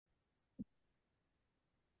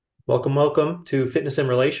Welcome to Fitness and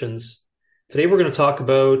Relations. Today we're going to talk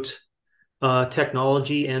about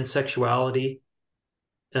technology and sexuality,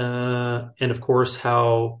 and of course,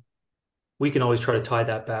 how we can always try to tie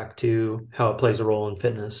that back to how it plays a role in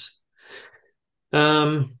fitness.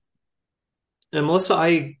 Um, and Melissa,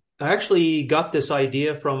 I actually got this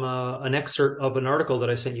idea from an excerpt of an article that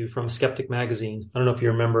I sent you from Skeptic Magazine. I don't know if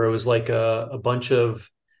you remember, it was like a bunch of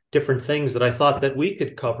different things that I thought that we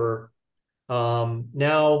could cover.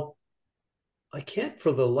 Now, I can't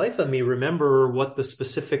for the life of me remember what the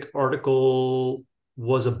specific article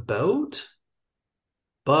was about,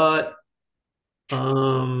 but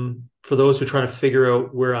for those who try to figure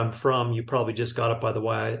out where I'm from, you probably just got it by the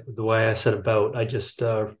way I said about. I just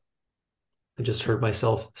heard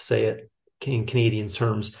myself say it in Canadian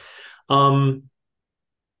terms. Um,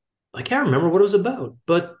 I can't remember what it was about,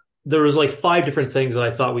 but there was like five different things that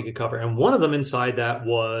I thought we could cover, and one of them inside that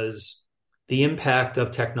was the impact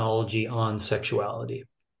of technology on sexuality.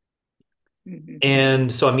 Mhm.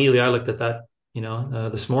 And so immediately I looked at that,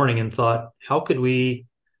 this morning and thought, how could we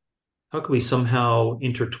somehow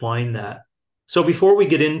intertwine that? So before we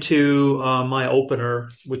get into my opener,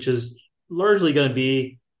 which is largely going to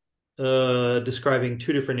be describing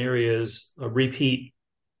two different areas, a repeat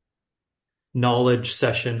knowledge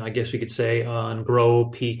session, I guess we could say, on grow,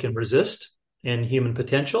 peak, and resist and human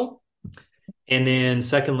potential. And then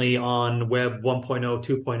secondly, on Web 1.0,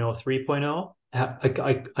 2.0,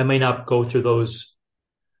 3.0. I may not go through those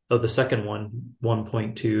of the second one,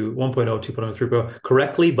 1.2, 1.0, 2.0, 3.0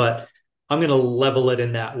 correctly, but I'm going to level it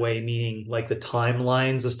in that way, meaning like the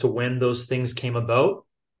timelines as to when those things came about,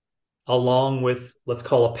 along with, let's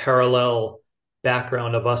call a parallel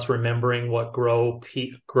background of us remembering what grow,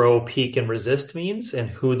 peak, and resist means and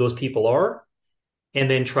who those people are, and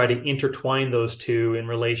then try to intertwine those two in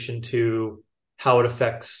relation to how it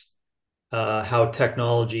affects how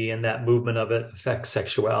technology and that movement of it affects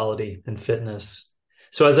sexuality and fitness.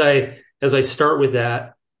 So as I start with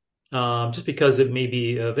that, just because it may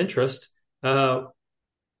be of interest, uh,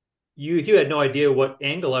 you had no idea what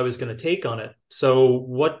angle I was going to take on it. So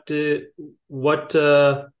what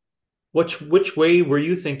which way were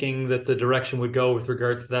you thinking that the direction would go with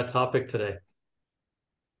regards to that topic today?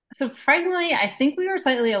 Surprisingly, I think we were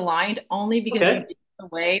slightly aligned only because we Okay, did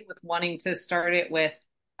away with wanting to start it with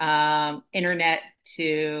internet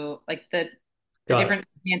to like the got it. different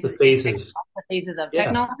The advances in phases. the phases of Yeah.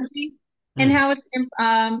 technology and Mm. how it's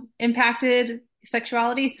impacted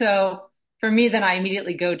sexuality. So for me, then I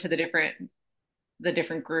immediately go to the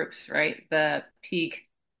different groups, right? The peak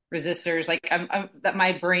resistors, like that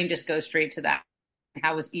my brain just goes straight to that.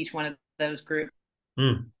 How was each one of those groups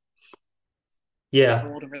Mm. Yeah.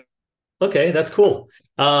 rolled over? Okay, that's cool.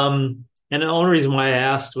 And the only reason why I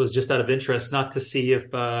asked was just out of interest, not to see if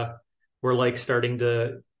we're like starting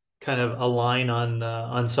to kind of align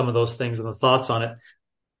on some of those things and the thoughts on it.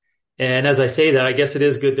 And as I say that, I guess it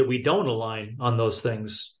is good that we don't align on those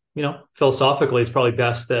things. Philosophically, it's probably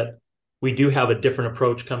best that we do have a different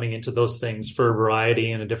approach coming into those things for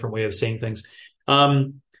variety and a different way of seeing things.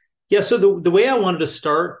 Um, yeah, so the way I wanted to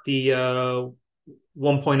start the 1.0,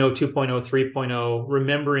 2.0, 3.0,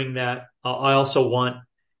 remembering that I also want,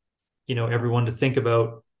 everyone to think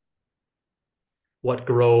about what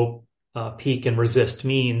grow, peak, and resist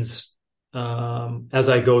means as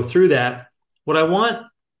I go through that. What I want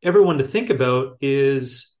everyone to think about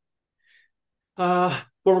is what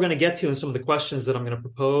we're going to get to in some of the questions that I'm going to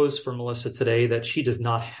propose for Melissa today that she does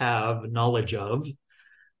not have knowledge of.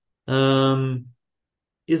 Um,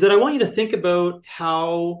 is that I want you to think about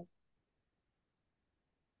how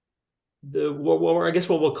I guess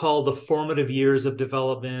what we'll call the formative years of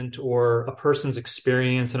development or a person's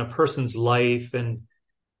experience and a person's life, and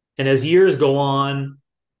as years go on,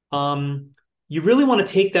 um, you really want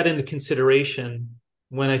to take that into consideration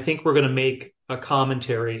when I think we're going to make a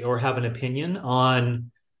commentary or have an opinion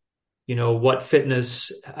on, what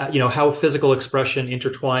fitness, how physical expression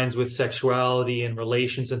intertwines with sexuality and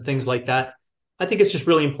relations and things like that. I think it's just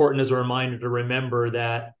really important as a reminder to remember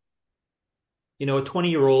that, a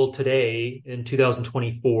 20-year-old today in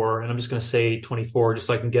 2024, and I'm just going to say 24 just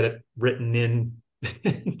so I can get it written in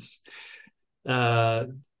uh,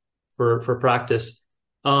 for practice.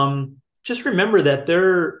 Just remember that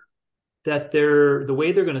the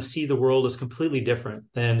way they're going to see the world is completely different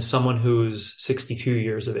than someone who's 62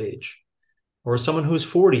 years of age or someone who's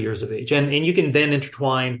 40 years of age. And you can then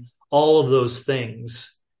intertwine all of those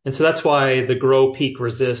things. And so that's why the grow, peak,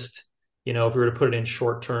 resist, if we were to put it in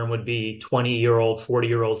short term, would be 20-year-old,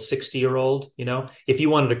 40-year-old, 60-year-old. If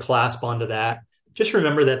you wanted to clasp onto that, just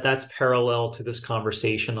remember that that's parallel to this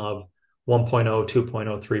conversation of 1.0,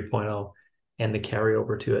 2.0, 3.0. and the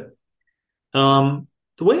carryover to it.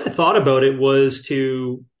 The way I thought about it was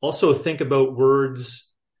to also think about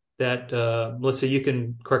words that, Melissa, you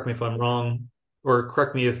can correct me if I'm wrong, or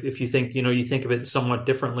correct me if you think, you think of it somewhat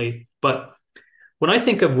differently. But when I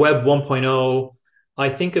think of Web 1.0, I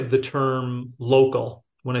think of the term local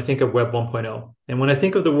when I think of Web 1.0. And when I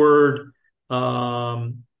think of the word,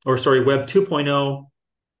 Web 2.0,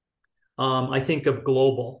 I think of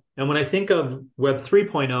global. And when I think of Web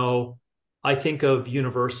 3.0, I think of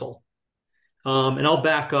universal. And I'll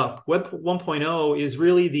back up. Web 1.0 is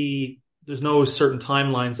really there's no certain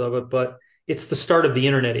timelines of it, but it's the start of the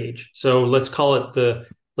internet age. So let's call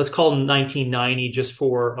 1990 just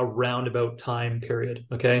for a roundabout time period.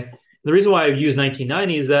 Okay. The reason why I use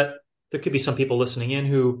 1990 is that there could be some people listening in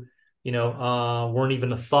who, weren't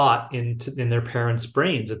even a thought in their parents'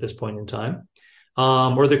 brains at this point in time.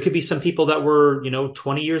 Or there could be some people that were,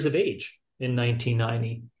 20 years of age in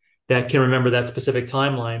 1990 that can remember that specific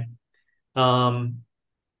timeline. The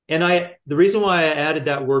reason why I added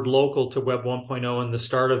that word local to Web 1.0 and the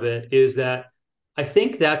start of it is that I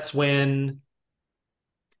think that's when,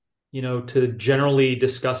 to generally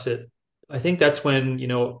discuss it, I think that's when,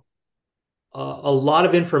 a lot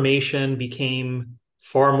of information became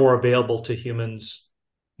far more available to humans,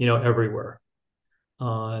 everywhere.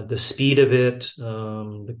 The speed of it,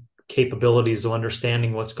 the capabilities of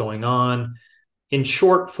understanding what's going on. In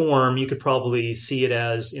short form, you could probably see it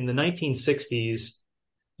as in the 1960s,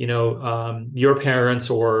 your parents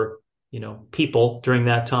or, people during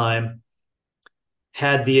that time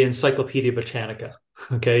had the Encyclopedia Britannica,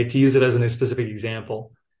 okay, to use it as a specific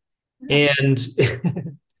example. And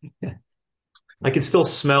I could still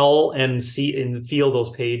smell and see and feel those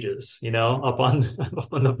pages, up on,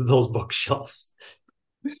 those bookshelves.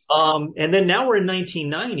 And then now we're in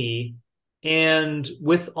 1990, and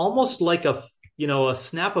with almost like a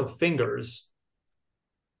snap of fingers,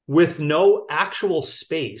 with no actual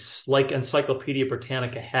space like Encyclopedia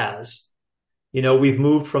Britannica has, we've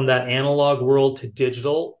moved from that analog world to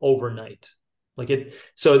digital overnight.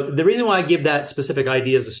 So the reason why I give that specific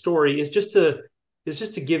idea as a story is just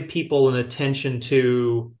to give people an attention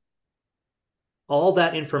to all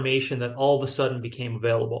that information that all of a sudden became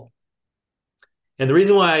available. And the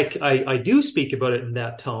reason why I do speak about it in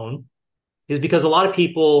that tone is because a lot of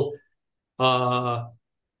people,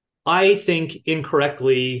 I think,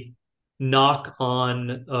 incorrectly knock on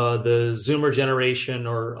the Zoomer generation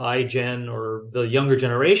or iGen or the younger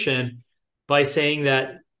generation by saying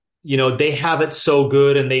that, they have it so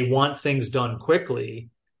good and they want things done quickly.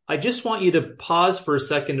 I just want you to pause for a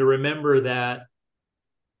second to remember that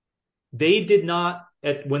they did not,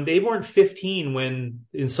 when they weren't 15 when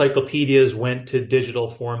encyclopedias went to digital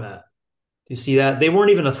format. You see that? They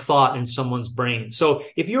weren't even a thought in someone's brain. So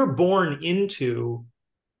if you're born into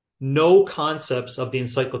no concepts of the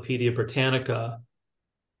Encyclopedia Britannica,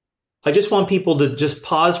 I just want people to just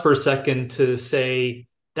pause for a second to say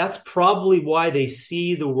that's probably why they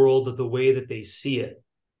see the world the way that they see it,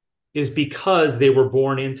 is because they were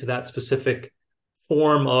born into that specific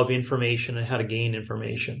form of information and how to gain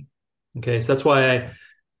information. Okay, so that's why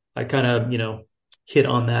I kind of, hit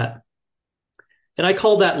on that. And I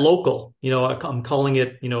call that local. I'm calling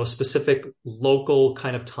it, a specific local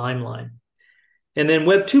kind of timeline. And then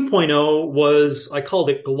Web 2.0 I called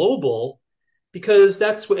it global because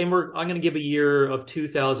that's what, and I'm going to give a year of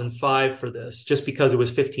 2005 for this, just because it was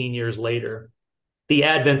 15 years later, the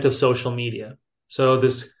advent of social media. So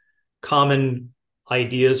this common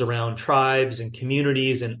ideas around tribes and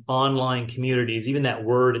communities and online communities, even that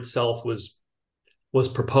word itself was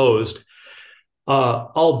proposed,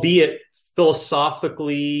 albeit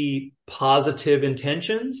philosophically positive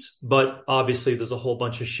intentions, but obviously there's a whole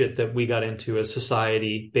bunch of shit that we got into as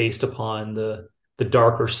society based upon the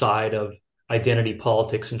darker side of identity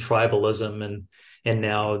politics and tribalism and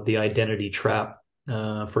now the identity trap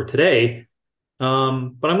for today. But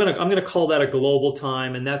I'm gonna call that a global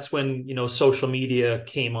time, and that's when social media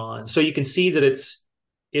came on. So you can see that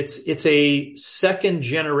it's a second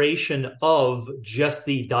generation of just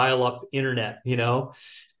the dial-up internet,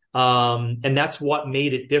 and that's what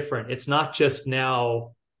made it different. It's not just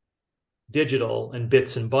now digital and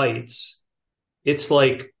bits and bytes. It's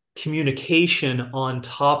like communication on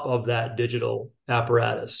top of that digital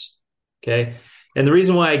apparatus. Okay. And the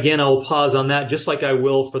reason why, again, I'll pause on that, just like I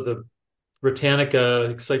will for the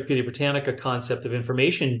Encyclopedia Britannica concept of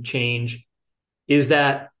information change, is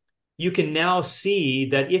that you can now see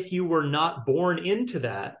that if you were not born into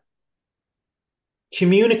that,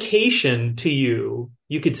 communication to you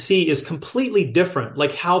could see is completely different.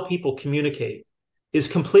 Like how people communicate is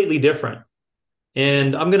completely different.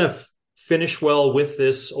 And I'm going to finish well with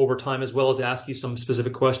this over time, as well as ask you some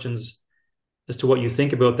specific questions as to what you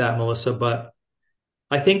think about that, Melissa. But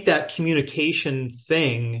I think that communication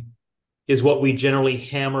thing is what we generally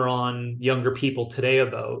hammer on younger people today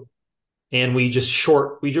about. And we're just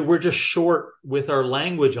short with our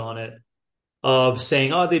language on it of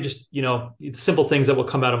saying, oh, they just, simple things that will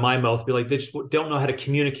come out of my mouth be like, they just don't know how to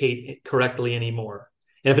communicate correctly anymore.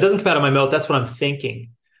 And if it doesn't come out of my mouth, that's what I'm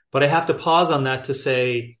thinking. But I have to pause on that to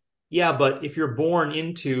say, yeah, but if you're born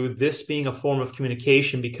into this being a form of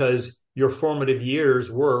communication because your formative years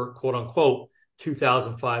were, quote unquote,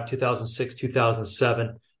 2005, 2006,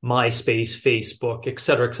 2007, MySpace, Facebook, et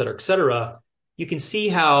cetera, et cetera, et cetera, you can see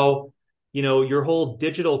how, your whole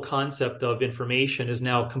digital concept of information is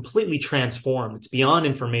now completely transformed. It's beyond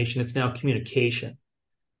information. It's now communication.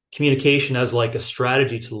 Communication as like a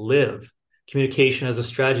strategy to live. Communication as a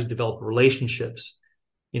strategy to develop relationships,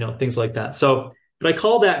 things like that. So, but I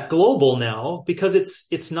call that global now because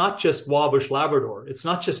it's not just Wabash, Labrador. It's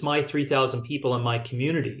not just my 3,000 people in my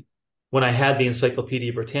community when I had the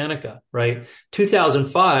Encyclopedia Britannica, right?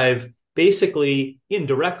 2005 basically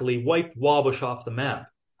indirectly wiped Wabash off the map.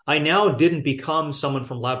 I now didn't become someone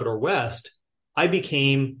from Labrador West. I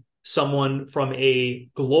became someone from a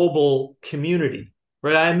global community,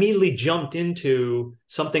 right? I immediately jumped into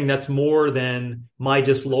something that's more than my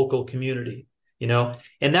just local community,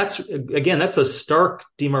 and that's a stark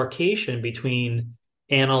demarcation between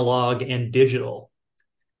analog and digital.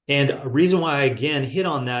 And a reason why I again hit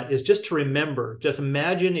on that is just to remember, just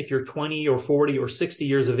imagine if you're 20 or 40 or 60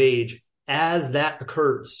 years of age as that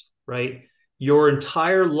occurs, right? Your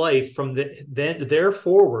entire life from there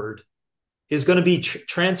forward is going to be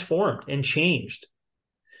transformed and changed.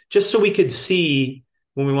 Just so we could see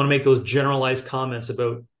when we want to make those generalized comments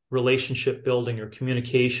about relationship building or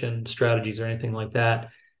communication strategies or anything like that,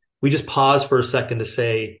 we just pause for a second to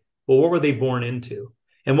say, well, what were they born into?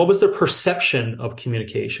 And what was their perception of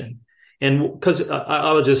communication? And because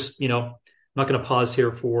I will just, I'm not going to pause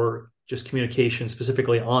here for just communication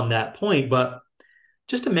specifically on that point, but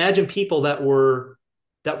just imagine people that were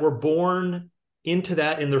born into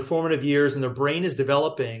that in their formative years and their brain is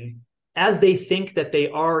developing as they think that they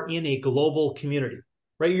are in a global community,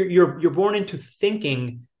 right? You're born into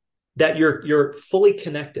thinking that you're fully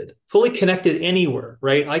connected anywhere,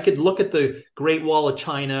 right? I could look at the Great Wall of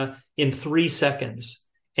China in 3 seconds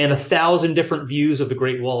and 1,000 different views of the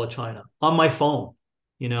Great Wall of China on my phone,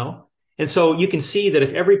 And so you can see that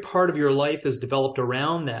if every part of your life is developed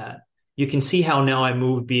around that, you can see how now I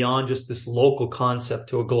move beyond just this local concept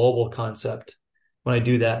to a global concept when I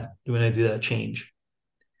do that change.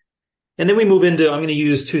 And then we move into, I'm going to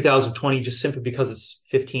use 2020 just simply because it's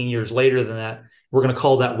 15 years later than that. We're going to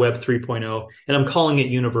call that Web 3.0, and I'm calling it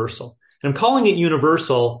universal. And I'm calling it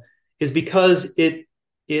universal is because it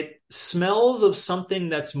smells of something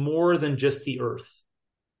that's more than just the earth,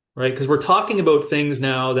 right? Because we're talking about things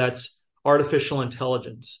now that's artificial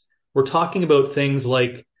intelligence. We're talking about things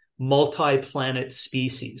like multi-planet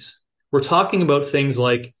species. We're talking about things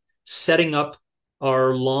like setting up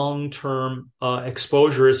our long-term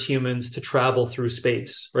exposure as humans to travel through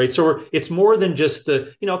space, right? So it's more than just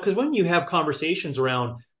because when you have conversations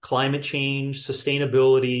around climate change,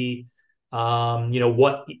 sustainability,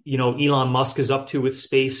 what, Elon Musk is up to with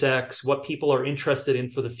SpaceX, what people are interested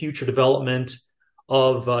in for the future development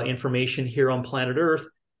of information here on planet Earth.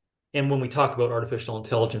 And when we talk about artificial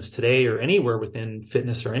intelligence today or anywhere within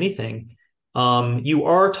fitness or anything, you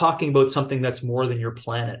are talking about something that's more than your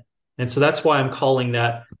planet. And so that's why I'm calling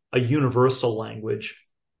that a universal language.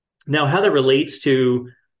 Now, how that relates to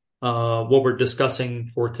what we're discussing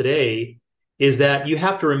for today is that you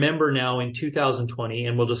have to remember now in 2020,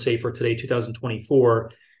 and we'll just say for today,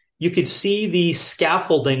 2024, you could see the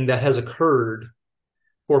scaffolding that has occurred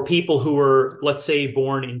for people who were, let's say,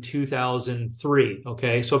 born in 2003.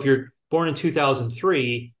 Okay. So if you're born in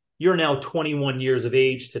 2003, you're now 21 years of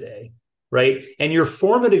age today, right? And your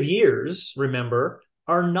formative years, remember,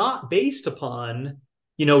 are not based upon,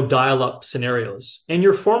 dial-up scenarios. And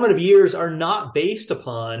your formative years are not based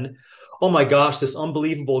upon, oh my gosh, this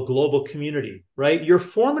unbelievable global community, right? Your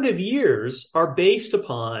formative years are based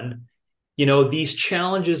upon, these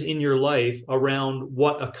challenges in your life around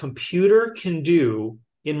what a computer can do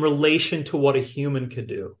in relation to what a human could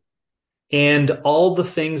do. And all the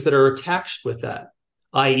things that are attached with that,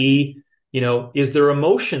 i.e., is there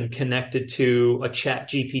emotion connected to a chat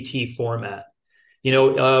GPT format?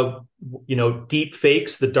 Deep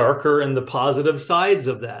fakes, the darker and the positive sides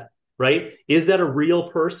of that, right? Is that a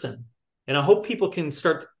real person? And I hope people can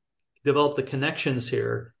start to develop the connections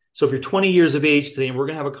here. So if you're 20 years of age today, and we're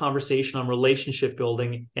going to have a conversation on relationship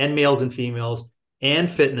building and males and females and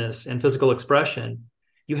fitness and physical expression,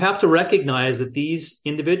 you have to recognize that these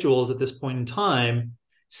individuals at this point in time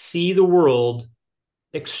see the world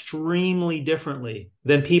extremely differently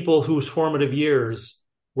than people whose formative years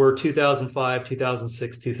were 2005,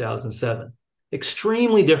 2006, 2007.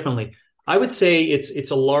 Extremely differently. I would say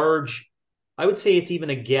it's a large, I would say it's even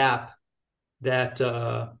a gap that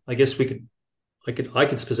I guess I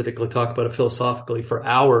could specifically talk about it philosophically for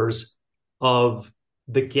hours of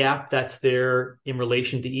the gap that's there in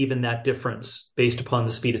relation to even that difference based upon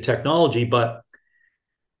the speed of technology. But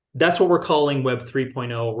that's what we're calling Web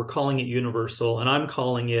 3.0. We're calling it universal, and I'm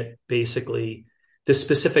calling it basically the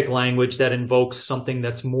specific language that invokes something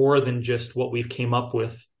that's more than just what we've came up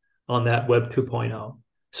with on that Web 2.0.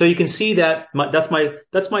 So you can see that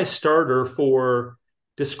that's my starter for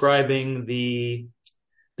describing the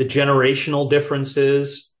generational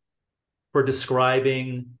differences, for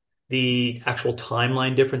describing the actual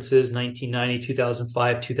timeline differences, 1990,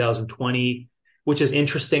 2005, 2020, which is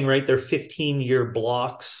interesting, right? They're 15-year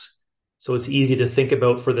blocks. So it's easy to think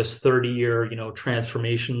about for this 30-year,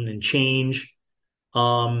 transformation and change.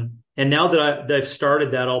 And now that I've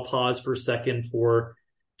started that, I'll pause for a second for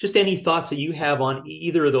just any thoughts that you have on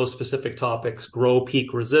either of those specific topics: grow,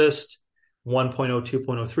 peak, resist, 1.0, 2.0,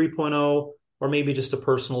 3.0, or maybe just a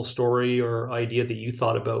personal story or idea that you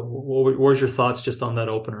thought about. What was your thoughts just on that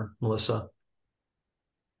opener, Melissa?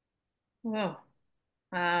 Whoa.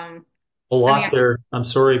 Um, A I mean, lot there. I'm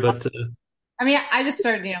sorry, but I just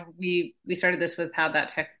started, we started this with how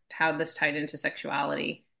this tied into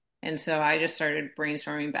sexuality. And so I just started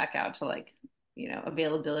brainstorming back out to like,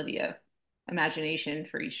 availability of imagination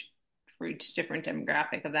for each different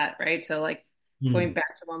demographic of that, right? So like going hmm.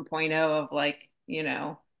 back to 1.0 of like,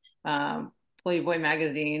 um, Playboy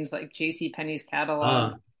magazines, like J.C. Penney's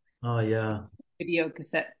catalog, Ah, oh yeah, video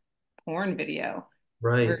cassette porn video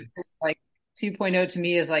right. versus like 2.0 to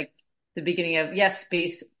me is like the beginning of, yes,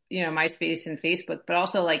 space, MySpace and Facebook, but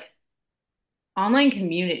also like online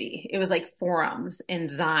community. It was like forums and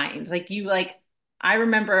zines. I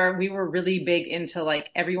remember we were really big into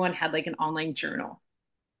like everyone had like an online journal,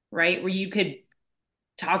 right? Where you could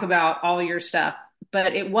talk about all your stuff,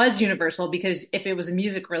 but it was universal because if it was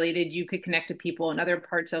music related, you could connect to people in other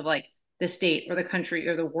parts of like the state or the country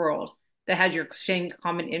or the world that had your same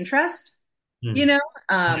common interest, you Hmm. know,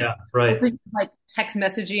 um, Yeah, right. like text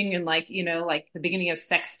messaging and like, like the beginning of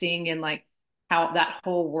sexting and like how that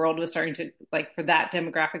whole world was starting to like for that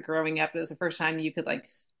demographic growing up. It was the first time you could like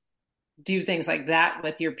do things like that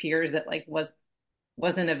with your peers that like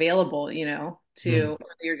wasn't available, Hmm. to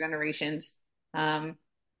earlier generations. Um,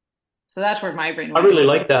 so that's where my brain I went. really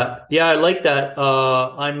like that. Yeah, I like that.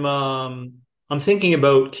 I'm thinking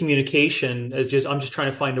about communication as I'm just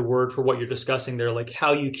trying to find a word for what you're discussing there, like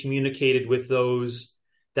how you communicated with those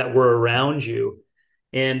that were around you.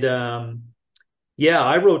 And yeah,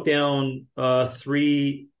 I wrote down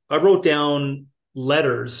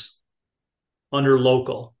letters under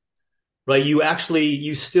local, right?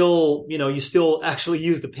 You still actually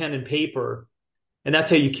use the pen and paper, and that's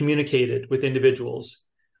how you communicated with individuals.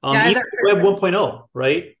 Yeah, Even Web 1.0,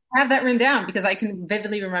 right? I have that written down because I can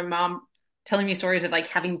vividly remember my mom telling me stories of like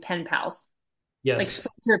having pen pals, like Yes.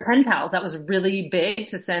 soldier pen pals. That was really big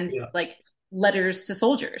to send Yeah. like letters to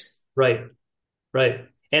soldiers. Right. Right.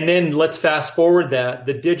 And then let's fast forward that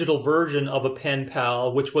the digital version of a pen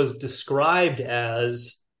pal, which was described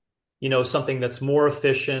as, something that's more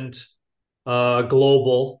efficient,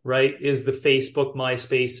 global, right, is the Facebook,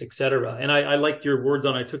 MySpace, et cetera. And I liked your words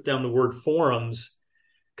on, I took down the word forums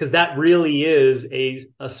because that really is a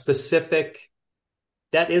specific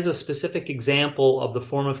example of the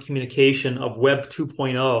form of communication of Web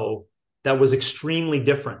 2.0 that was extremely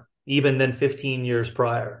different even than 15 years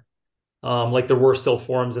prior. Like there were still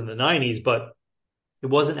forums in the 90s, but it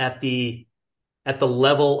wasn't at the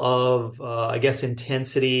level of I guess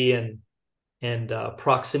intensity and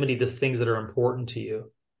proximity to things that are important to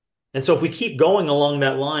you. And so if we keep going along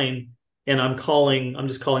that line, and I'm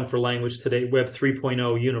just calling for language today, Web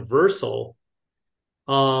 3.0 universal.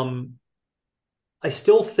 I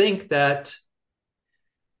still think that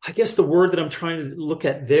I guess the word that I'm trying to look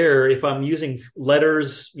at there, if I'm using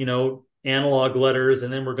letters, analog letters,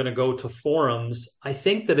 and then we're going to go to forums, I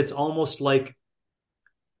think that it's almost like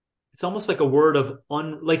a word of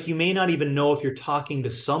like you may not even know if you're talking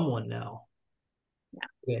to someone now.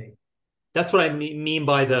 Okay. That's what I mean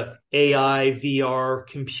by the AI, VR,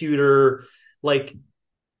 computer, like,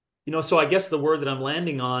 so I guess the word that I'm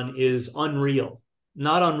landing on is unreal,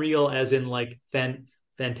 not unreal as in like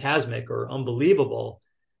phantasmic or unbelievable,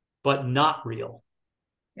 but not real.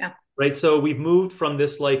 Yeah. Right. So we've moved from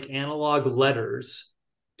this like analog letters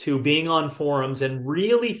to being on forums and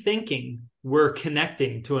really thinking we're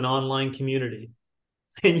connecting to an online community.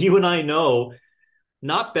 And you and I know,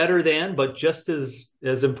 not better than, but just as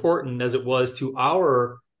important as it was to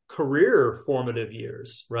our career formative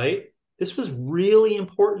years, right? This was really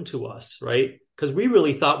important to us, right? Because we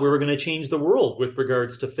really thought we were going to change the world with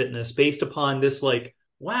regards to fitness based upon this, like,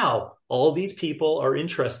 wow, all these people are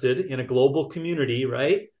interested in a global community,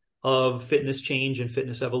 right, of fitness change and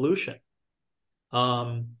fitness evolution.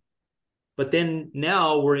 Um, but then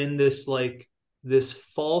now we're in this, like, this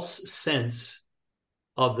false sense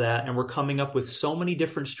of that, and we're coming up with so many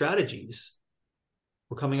different strategies.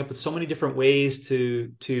 We're coming up with so many different ways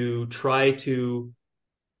to try to,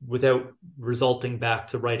 without resulting back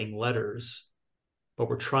to writing letters, but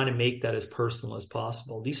we're trying to make that as personal as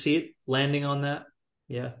possible. Do you see it landing on that?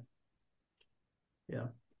 Yeah. Yeah.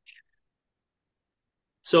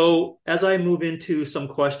 So as I move into some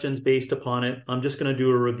questions based upon it, I'm just going to do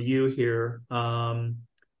a review here.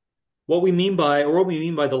 What we mean by, or what we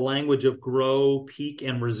mean by the language of grow, peak,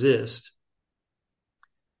 and resist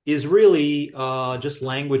is really just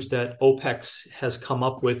language that OPEX has come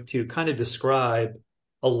up with to kind of describe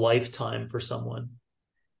a lifetime for someone.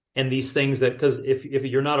 And these things that, because if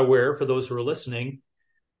you're not aware, for those who are listening,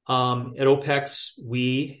 at OPEX,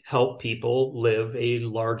 we help people live a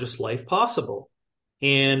largest life possible.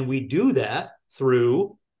 And we do that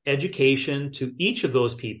through education to each of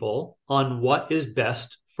those people on what is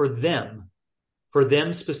best for them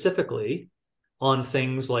specifically, on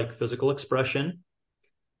things like physical expression,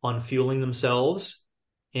 on fueling themselves,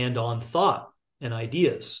 and on thought and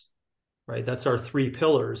ideas, right? That's our three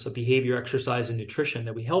pillars of behavior, exercise, and nutrition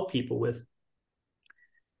that we help people with.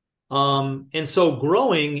 And so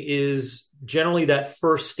growing is generally that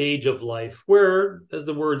first stage of life where, as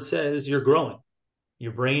the word says, you're growing.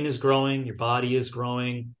 Your brain is growing, your body is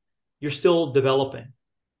growing, you're still developing.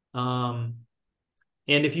 And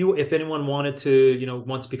if anyone wanted to,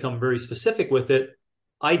 once become very specific with it,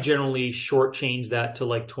 I generally shortchange that to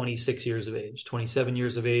like 26 years of age, 27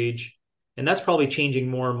 years of age. And that's probably changing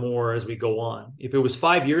more and more as we go on. If it was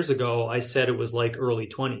 5 years ago, I said it was like early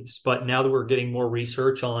 20s. But now that we're getting more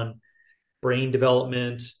research on brain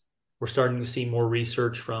development, we're starting to see more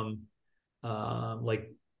research from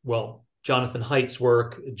Jonathan Haidt's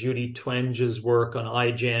work, Judy Twenge's work on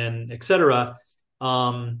iGen, et cetera,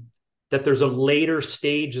 that there's a later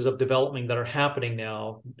stages of development that are happening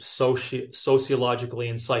now, sociologically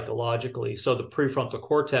and psychologically. So the prefrontal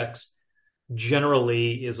cortex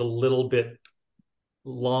generally is a little bit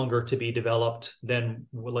longer to be developed than,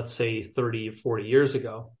 let's say, 30 or 40 years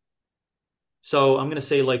ago. So I'm going to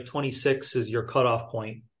say like 26 is your cutoff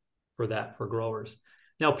point for that, for growers.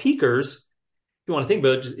 Now, peakers, if you want to think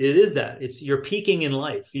about it, it is that. It's you're peaking in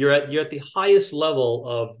life. You're at the highest level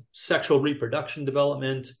of sexual reproduction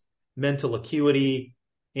development, mental acuity,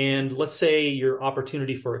 and let's say your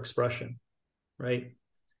opportunity for expression, right?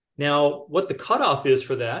 Now, what the cutoff is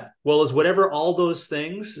for that, well, is whatever all those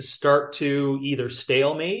things start to either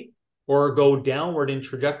stalemate or go downward in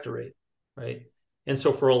trajectory, right? And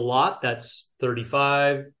so for a lot, that's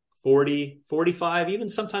 35, 40, 45, even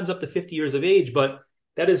sometimes up to 50 years of age. But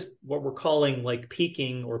that is what we're calling like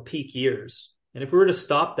peaking or peak years. And if we were to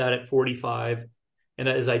stop that at 45, and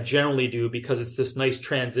as I generally do, because it's this nice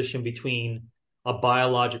transition between a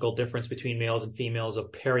biological difference between males and females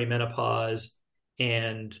of perimenopause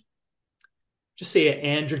and just say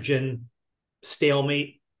an androgen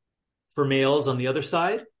stalemate for males on the other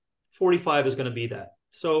side, 45 is going to be that.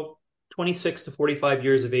 So 26 to 45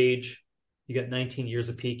 years of age, you got 19 years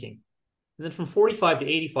of peaking. And then from 45 to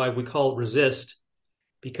 85, we call it resist,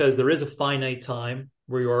 because there is a finite time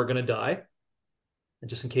where you are going to die. And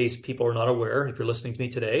just in case people are not aware, if you're listening to me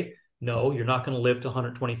today, no, you're not going to live to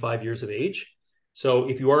 125 years of age. So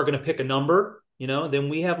if you are going to pick a number, then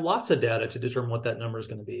we have lots of data to determine what that number is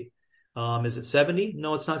going to be. Is it 70?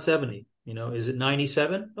 No, it's not 70. Is it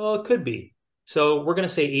 97? Oh, it could be. So we're going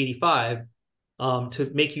to say 85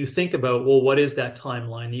 to make you think about, well, what is that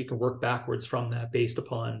timeline? You can work backwards from that based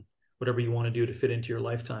upon whatever you want to do to fit into your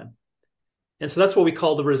lifetime. And so that's what we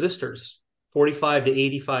call the resistors, 45 to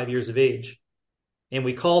 85 years of age. And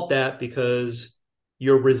we call it that because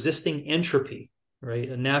you're resisting entropy, right?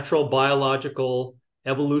 A natural biological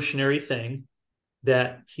evolutionary thing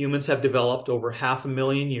that humans have developed over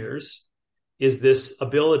 500,000 years is this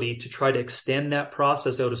ability to try to extend that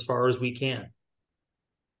process out as far as we can.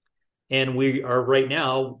 And we are right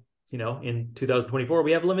now, in 2024,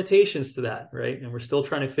 we have limitations to that, right? And we're still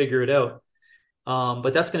trying to figure it out.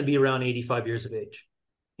 But that's going to be around 85 years of age.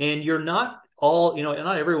 And you're not all,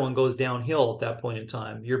 not everyone goes downhill at that point in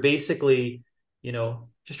time. You're basically,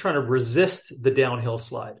 just trying to resist the downhill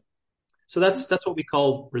slide. So that's what we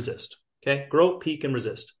call resist. Okay, grow, peak, and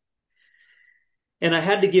resist. And I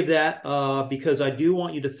had to give that because I do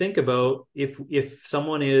want you to think about if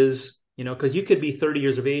someone is, because you could be 30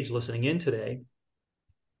 years of age listening in today,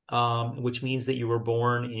 which means that you were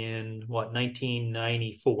born in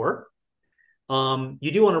 1994.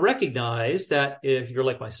 You do want to recognize that if you're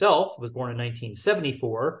like myself, was born in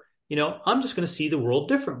 1974, I'm just going to see the world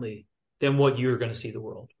differently than what you're going to see the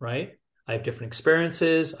world, right? I have different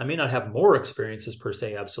experiences. I may not have more experiences per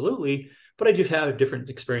se, absolutely, but I do have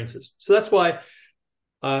different experiences. So that's why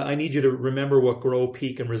I need you to remember what grow,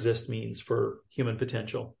 peak, and resist means for human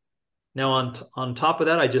potential. Now, on top of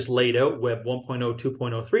that, I just laid out Web 1.0,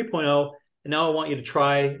 2.0, 3.0, and now I want you to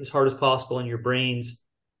try as hard as possible in your brains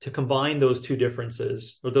to combine those two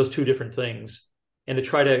differences or those two different things and to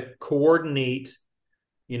try to coordinate,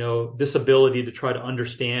 this ability to try to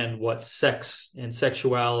understand what sex and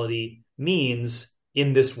sexuality means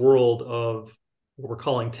in this world of what we're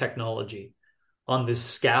calling technology, on this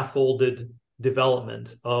scaffolded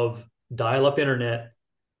development of dial-up internet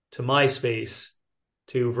to MySpace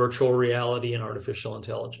to virtual reality and artificial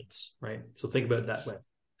intelligence, right? So think about it that way.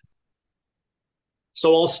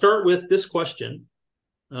 So I'll start with this question,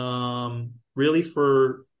 really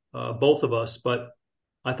for both of us, but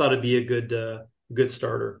I thought it'd be a good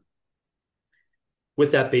starter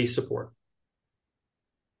with that base support.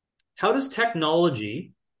 How does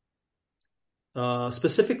technology,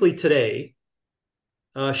 specifically today,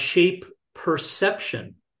 shape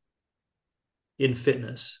perception in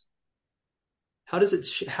fitness? How does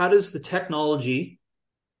the technology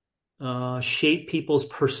shape people's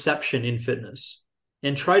perception in fitness?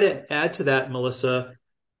 And try to add to that, Melissa,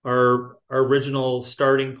 our original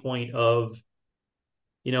starting point of,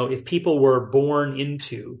 if people were born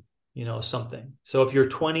into, something. So if you're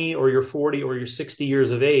 20 or you're 40 or you're 60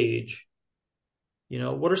 years of age,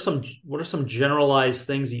 what are some generalized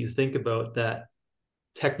things that you think about that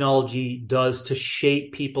technology does to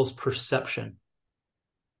shape people's perception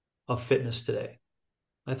of fitness today?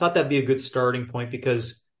 I thought that'd be a good starting point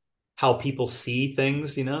because how people see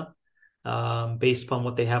things, based upon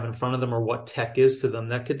what they have in front of them or what tech is to them,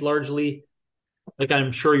 that could largely, like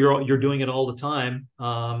I'm sure you're doing it all the time.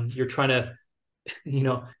 You're trying to,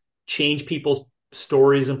 change people's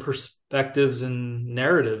stories and perspectives and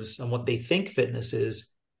narratives on what they think fitness is,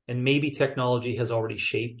 and maybe technology has already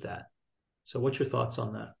shaped that. So, what's your thoughts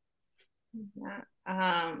on that?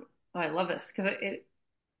 Yeah. I love this because it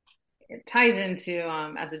ties into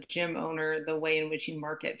as a gym owner the way in which you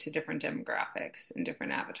market to different demographics and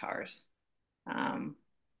different avatars. Um,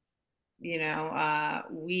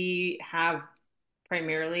 we have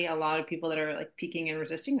primarily a lot of people that are like peaking and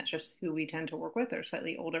resisting. That's just who we tend to work with. They're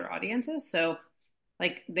slightly older audiences, so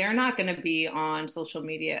like they're not going to be on social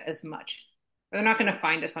media as much. They're not going to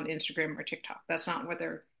find us on Instagram or TikTok. That's not where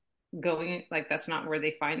they're going. Like that's not where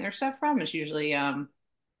they find their stuff from. It's usually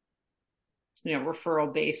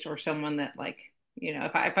referral based or someone that like,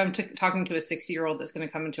 if I'm talking to a 6-year-old that's going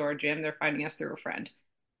to come into our gym, they're finding us through a friend.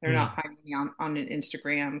 They're not finding me on an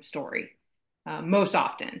Instagram story, most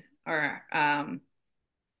often. Or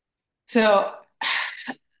so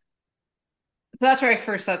that's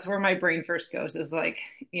that's where my brain first goes is like,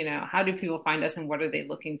 how do people find us and what are they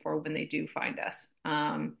looking for when they do find us?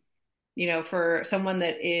 For someone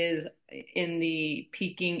that is in the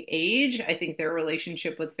peaking age, I think their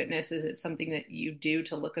relationship with fitness is it's something that you do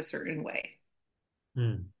to look a certain way.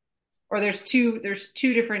 Or there's two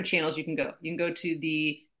different channels you can go. You can go to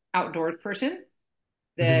the outdoors person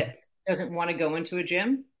that doesn't want to go into a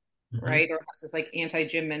gym, right? Or has this like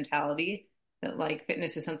anti-gym mentality that like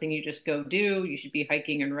fitness is something you just go do. You should be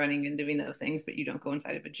hiking and running and doing those things, but you don't go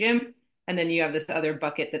inside of a gym. And then you have this other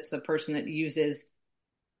bucket that's the person that uses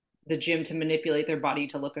the gym to manipulate their body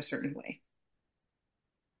to look a certain way.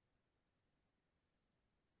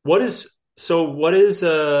 What is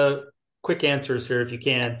quick answers here if you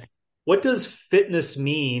can. What does fitness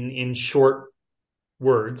mean in short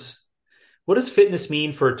words? What does fitness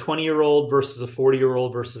mean for a 20-year-old versus a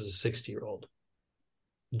 40-year-old versus a 60-year-old?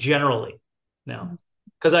 Generally now.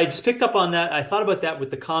 Because I just picked up on that. I thought about that with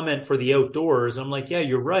the comment for the outdoors. I'm like, yeah,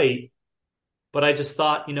 you're right. But I just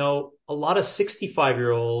thought, a lot of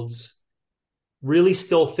 65-year-olds really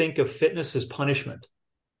still think of fitness as punishment.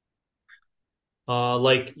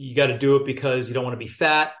 Like you got to do it because you don't want to be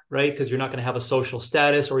fat, right? Because you're not going to have a social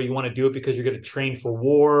status, or you want to do it because you're going to train for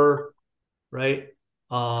war, right?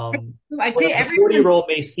 I'd say The everyone's 40-year-old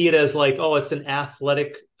may see it as like, oh, it's an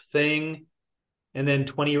athletic thing. And then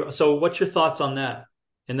 20 so what's your thoughts on that?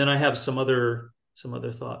 And then I have some other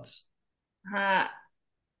thoughts.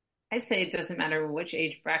 I say it doesn't matter which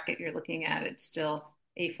age bracket you're looking at, it's still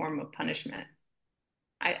a form of punishment.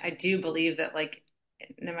 I do believe that like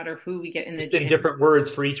no matter who we get in the Just in gym, different words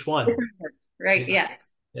for each one. different words, right? Yeah. Yes.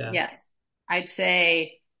 Yeah. Yes. I'd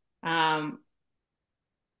say um,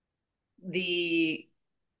 the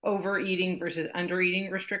overeating versus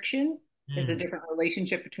undereating restriction is a Mm. different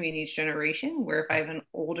relationship between each generation. Where if I have an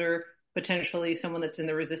older, potentially someone that's in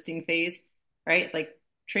the resisting phase, right? Like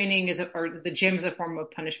training is or the gym is a form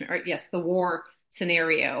of punishment, right? Yes, the war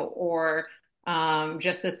scenario or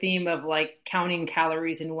just the theme of like counting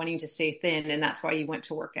calories and wanting to stay thin, and that's why you went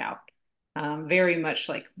to work out. Very much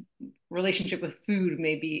like relationship with food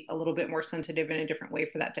may be a little bit more sensitive in a different way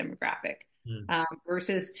for that demographic. Mm.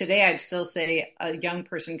 Versus today, I'd still say a young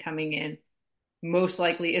person coming in most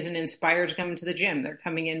likely isn't inspired to come into the gym. They're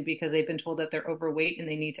coming in because they've been told that they're overweight and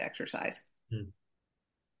they need to exercise. Mm.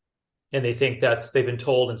 And they think they've been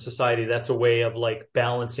told in society that's a way of like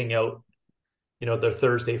balancing out, their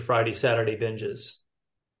Thursday, Friday, Saturday binges.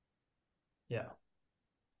 Yeah.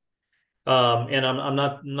 And I'm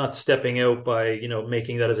not stepping out by,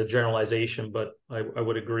 making that as a generalization, but I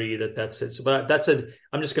would agree that that's it. So, but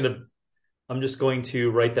I'm just going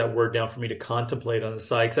to write that word down for me to contemplate on the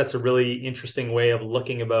side, because that's a really interesting way of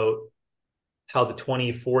looking about how the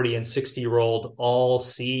 20, 40, and 60-year-old all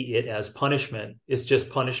see it as punishment. It's just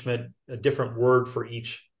punishment, a different word for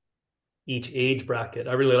each age bracket.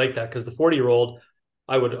 I really like that, because the 40-year-old,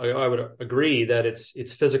 I would agree that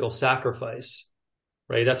it's physical sacrifice,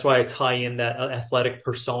 right? That's why I tie in that athletic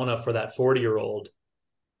persona for that 40-year-old.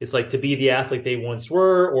 It's like to be the athlete they once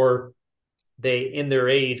were, or they, in their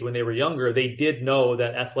age when they were younger, they did know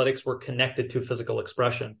that athletics were connected to physical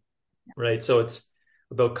expression, right? So it's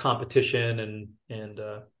about competition and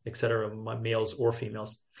et cetera, males or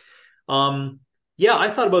females. Um, yeah,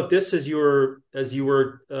 I thought about this as you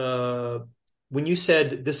were when you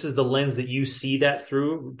said this is the lens that you see that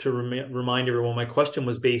through. To remind everyone, my question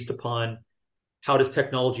was based upon how does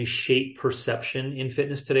technology shape perception in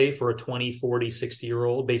fitness today for a 20, 40, 60-year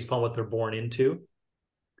old based upon what they're born into.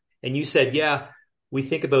 And you said, yeah, we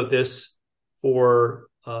think about this for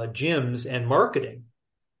gyms and marketing.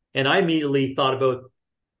 And I immediately thought about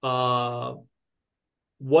uh,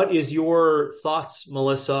 what is your thoughts,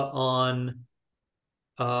 Melissa,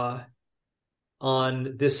 uh,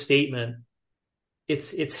 on this statement?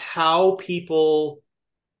 It's how people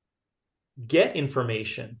get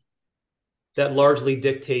information that largely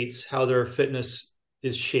dictates how their fitness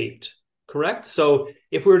is shaped. Correct? So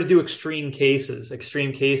if we were to do extreme cases,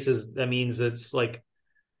 that means it's like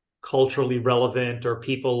culturally relevant, or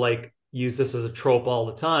people like use this as a trope all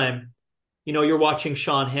the time. You're watching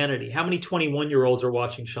Sean Hannity. How many 21-year-olds are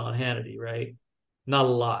watching Sean Hannity, right? Not a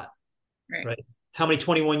lot, Right. right? How many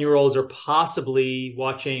 21-year-olds are possibly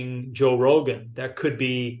watching Joe Rogan? That could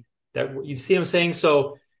be that. You see what I'm saying?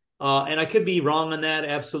 So, and I could be wrong on that.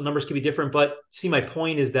 Absolute numbers could be different, but see, my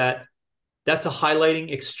point is that that's a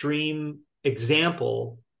highlighting extreme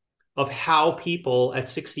example of how people at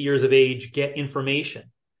 60 years of age get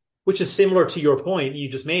information, which is similar to your point you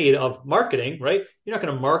just made of marketing, right? You're not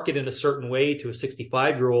going to market in a certain way to a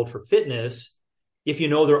 65-year-old for fitness if you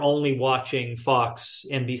know they're only watching Fox,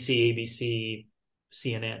 NBC, ABC,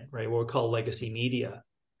 CNN, right? What we call legacy media.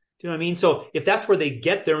 Do you know what I mean? So if that's where they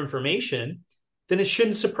get their information, then it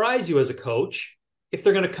shouldn't surprise you as a coach if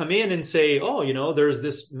they're going to come in and say, oh, there's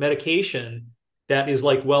this medication that is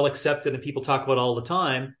like well accepted and people talk about all the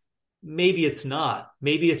time. Maybe it's not.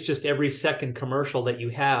 Maybe it's just every second commercial that you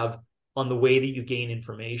have on the way that you gain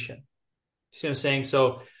information. You see what I'm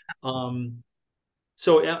saying? Um,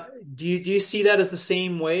 so do you see that as the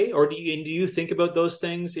same way, or do you think about those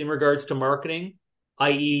things in regards to marketing,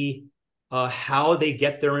 i.e., how they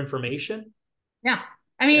get their information? Yeah.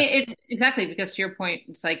 I Yeah. mean, exactly because to your point,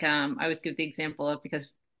 it's like I always give the example of because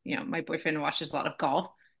my boyfriend watches a lot of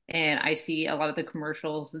golf and I see a lot of the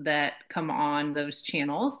commercials that come on those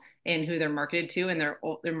channels and who they're marketed to, and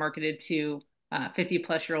they're marketed to 50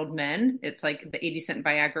 plus year old men. It's like the 80-cent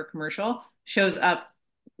Viagra commercial shows up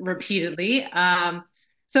repeatedly.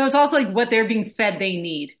 So it's also like what they're being fed they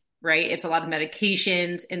need, right? It's a lot of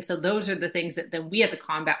medications, and so those are the things that then we have to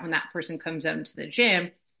combat when that person comes out into the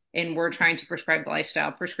gym and we're trying to prescribe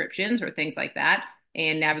lifestyle prescriptions or things like that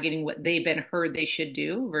and navigating what they've been heard they should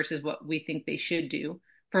do versus what we think they should do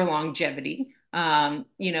for longevity,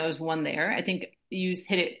 is one there. I think you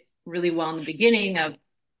hit it really well in the beginning of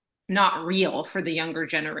not real for the younger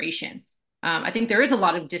generation. I think there is a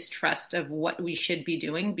lot of distrust of what we should be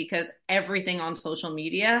doing because everything on social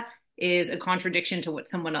media is a contradiction to what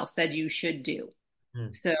someone else said you should do.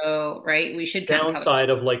 Hmm. So, right, we should count calories. Downside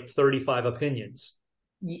of like 35 opinions.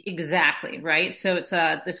 Exactly, right? So it's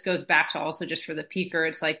this goes back to also just for the peaker,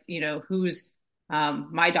 it's like, who's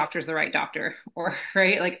my doctor's the right doctor or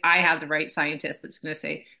right? Like I have the right scientist that's going to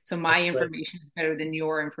say, so my Right. information is better than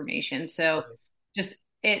your information. So Right. just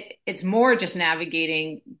it's more just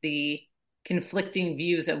navigating the conflicting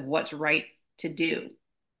views of what's right to do,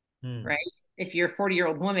 Hmm. right? If you're a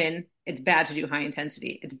 40-year-old woman, it's bad to do high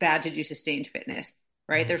intensity. It's bad to do sustained fitness,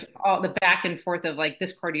 right? Hmm. There's all the back and forth of like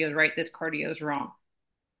this cardio is right, this cardio is wrong.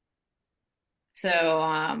 So,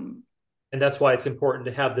 And that's why it's important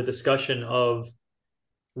to have the discussion of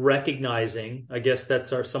recognizing, I guess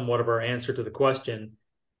that's our somewhat of our answer to the question,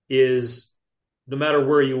 is no matter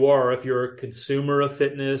where you are, if you're a consumer of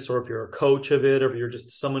fitness or if you're a coach of it, or if you're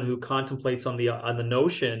just someone who contemplates on the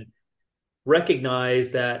notion,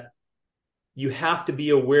 recognize that you have to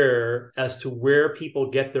be aware as to where people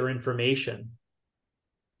get their information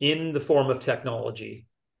in the form of technology.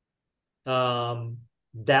 Um,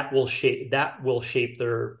 that will shape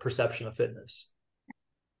their perception of fitness.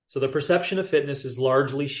 So the perception of fitness is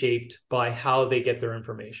largely shaped by how they get their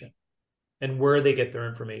information and where they get their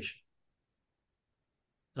information.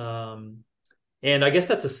 Um, and I guess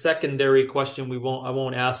that's a secondary question I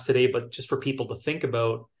won't ask today, but just for people to think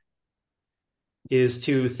about is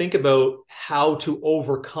to think about how to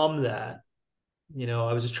overcome that.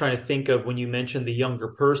 I was just trying to think of when you mentioned the younger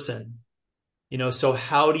person. So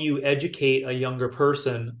how do you educate a younger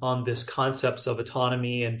person on this concepts of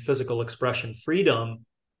autonomy and physical expression freedom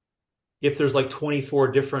if there's like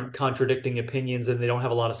 24 different contradicting opinions and they don't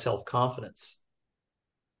have a lot of self-confidence?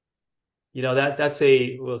 That's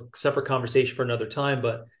a separate conversation for another time,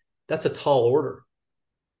 but that's a tall order,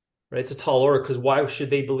 right? It's a tall order because why should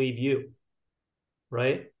they believe you,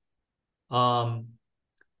 right? Um,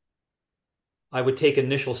 I would take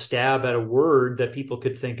initial stab at a word that people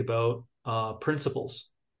could think about, principles.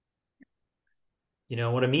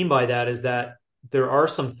 What I mean by that is that there are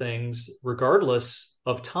some things, regardless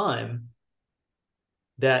of time,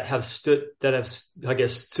 that have, I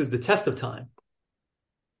guess, stood the test of time.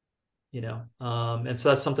 And so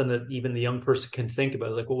that's something that even the young person can think about.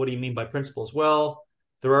 It's like, well, what do you mean by principles? Well,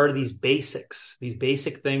 there are these basic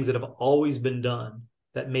things that have always been done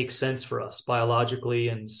that make sense for us biologically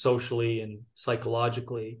and socially and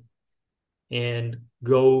psychologically, and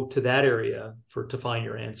go to that area to find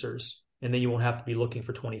your answers. And then you won't have to be looking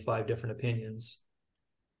for 25 different opinions.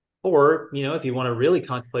 Or, if you want to really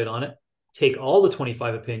contemplate on it, take all the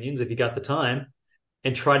 25 opinions if you got the time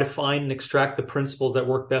and try to find and extract the principles that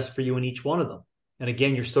work best for you in each one of them. And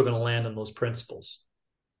again, you're still going to land on those principles.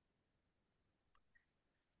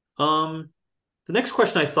 The next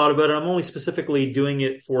question I thought about, and I'm only specifically doing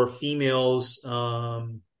it for females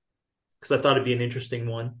because I thought it'd be an interesting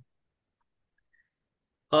one.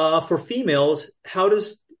 For females, how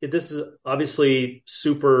does this is obviously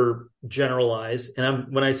super generalized,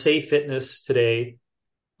 and when I say fitness today,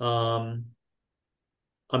 um,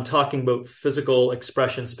 I'm talking about physical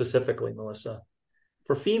expression specifically, Melissa.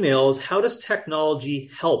 For females, how does technology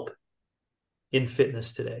help in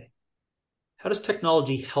fitness today? How does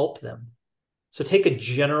technology help them? So take a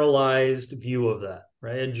generalized view of that,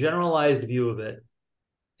 right? A generalized view of it,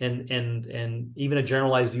 and even a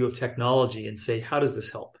generalized view of technology, and say, how does this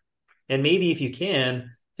help? And maybe if you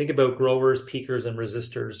can, think about growers, peakers, and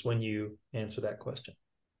resistors when you answer that question.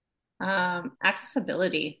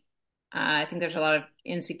 accessibility. I think there's a lot of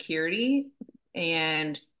insecurity,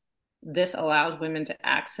 and this allows women to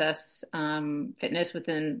access fitness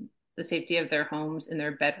within the safety of their homes in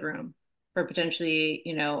their bedroom. For potentially,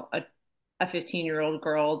 a 15-year-old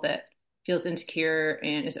girl that feels insecure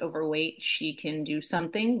and is overweight, she can do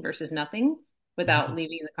something versus nothing without Mhm.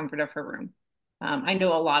 leaving the comfort of her room. I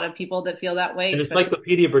know a lot of people that feel that way, And especially.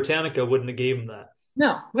 Encyclopedia Britannica wouldn't have gave them that.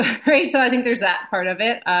 No, right. So I think there's that part of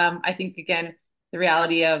it. I think again, the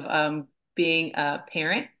reality of being a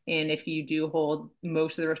parent, and if you do hold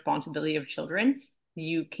most of the responsibility of children,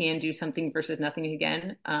 you can do something versus nothing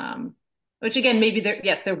again. Which again, maybe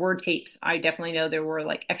yes, there were tapes. I definitely know there were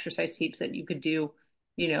like exercise tapes that you could do,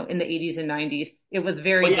 in the 80s and 90s. It was Well,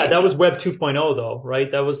 very yeah, big. that was Web 2.0 though, right?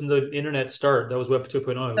 That wasn't the internet start. That was Web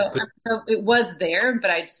 2.0. So it was there, but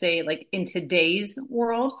I'd say like in today's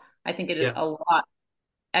world, I think it is Yeah. a lot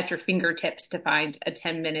at your fingertips to find a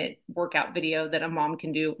 10-minute workout video that a mom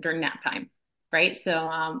can do during nap time, right? So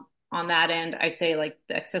on that end, I say like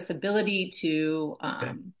the accessibility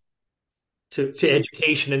Okay. To to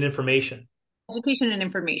education and information. education and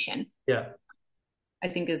information, Yeah. I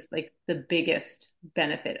think is like the biggest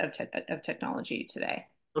benefit of technology today.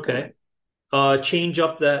 Okay. Change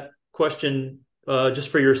up that question just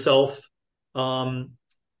for yourself. Um,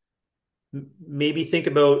 maybe think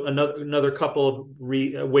about another couple of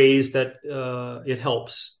ways that it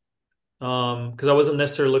helps. Because I wasn't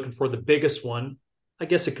necessarily looking for the biggest one. I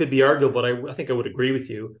guess it could be arguable, but I think I would agree with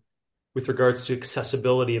you with regards to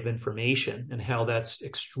accessibility of information and how that's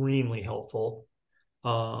extremely helpful.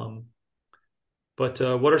 Um, but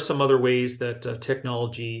what are some other ways that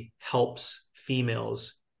technology helps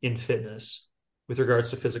females in fitness with regards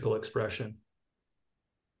to physical expression?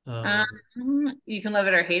 Um, Um, you can love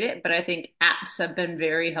it or hate it, but I think apps have been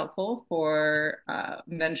very helpful for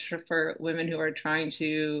for women who are trying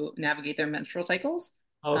to navigate their menstrual cycles.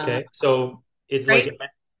 Uh, okay, so right?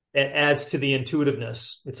 it adds to the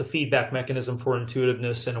intuitiveness. It's a feedback mechanism for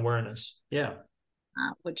intuitiveness and awareness. Yeah,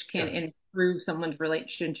 Which can yeah. improve someone's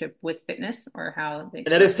relationship with fitness or how they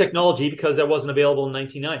And that is express their. technology because that wasn't available in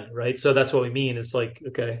 1990, right? So that's what we mean. It's like,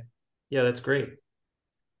 okay, yeah, that's great.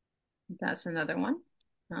 That's another one.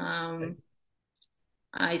 Um,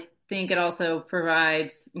 I think it also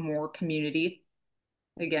provides more community.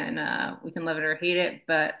 Again, we can love it or hate it,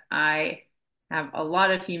 but I have a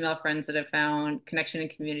lot of female friends that have found connection and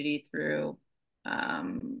community through,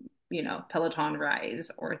 Peloton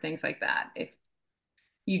rides or things like that. If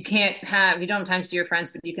you don't have time to see your friends,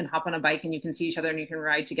 but you can hop on a bike and you can see each other and you can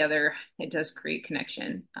ride together. It does create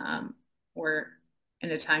connection. Where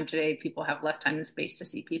in a time today, people have less time and space to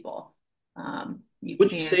see people. You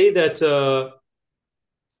Would you can. say that?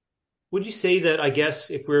 Would you say that? I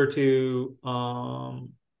guess if we were to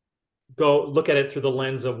go look at it through the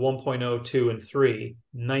lens of 1.0, 2, and 3,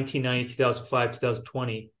 1990, 2005,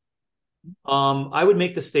 2020, I would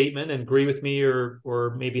make the statement and agree with me,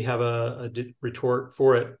 or maybe have a retort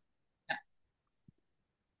for it.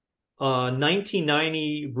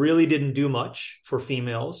 1990 really didn't do much for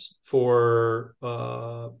females for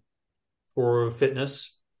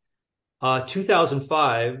fitness.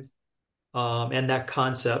 2005 and that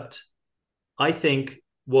concept, I think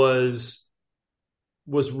was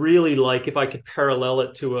really like if I could parallel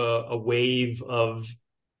it to a wave of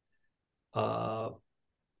uh,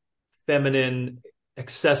 feminine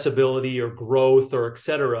accessibility or growth or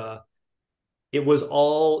etc. It was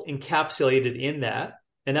all encapsulated in that.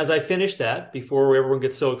 And as I finished that, before everyone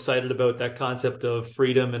gets so excited about that concept of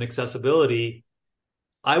freedom and accessibility,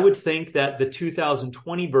 I would think that the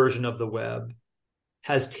 2020 version of the web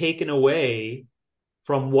has taken away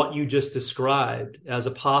from what you just described as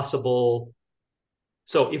a possible.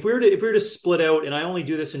 So if we were to split out, and I only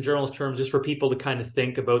do this in journalist terms just for people to kind of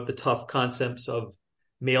think about the tough concepts of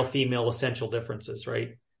male female essential differences,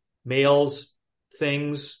 right? Males,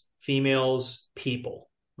 things, females, people.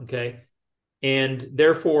 Okay. And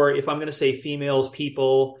therefore, if I'm going to say females,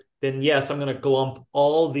 people, then yes, I'm going to glump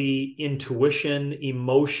all the intuition,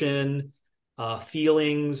 emotion,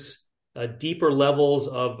 feelings, deeper levels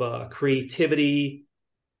of creativity.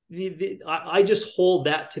 I just hold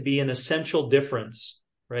that to be an essential difference,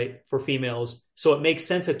 right, for females. So it makes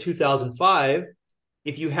sense at 2005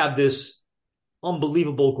 if you have this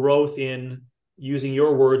unbelievable growth in, using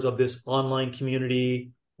your words, of this online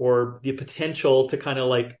community or the potential to kind of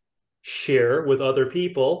like share with other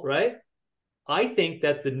people, right? I think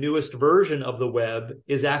that the newest version of the web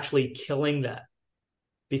is actually killing that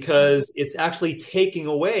because it's actually taking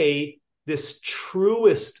away this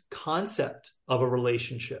truest concept of a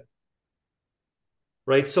relationship,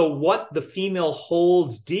 right? So what the female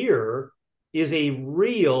holds dear is a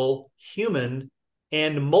real human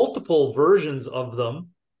and multiple versions of them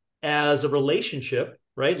as a relationship,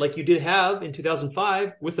 right? Like you did have in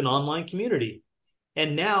 2005 with an online community.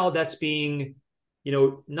 And now that's being,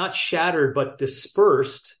 not shattered, but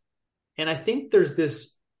dispersed. And I think there's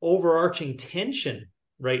this overarching tension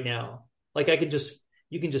right now. Like you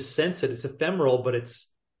can just sense it. It's ephemeral, but it's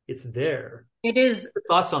there. It is. Your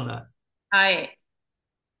thoughts on that? I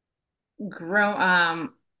grow.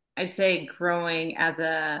 I'd say growing as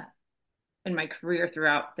a in my career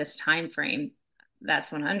throughout this time frame, that's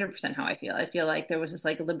 100% how I feel. I feel like there was this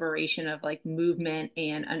like liberation of like movement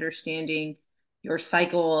and understanding your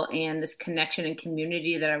cycle and this connection and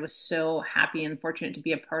community that I was so happy and fortunate to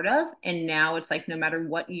be a part of. And now it's like no matter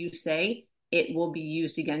what you say, it will be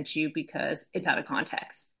used against you because it's out of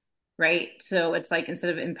context. Right. So it's like instead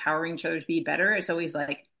of empowering each other to be better, it's always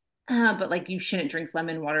like, but like you shouldn't drink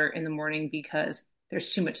lemon water in the morning because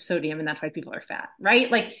there's too much sodium and that's why people are fat. Right.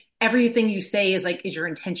 Like everything you say is like, is your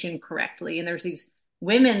intention correctly? And there's these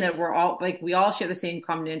women that we're all like, we all share the same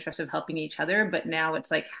common interest of helping each other. But now it's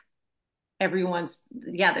like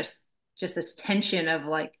there's just this tension of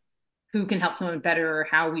like, who can help someone better or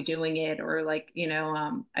how are we doing it? Or like,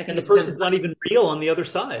 I And think the it's done. person's not even real on the other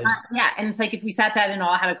side. Yeah. And it's like, if we sat down and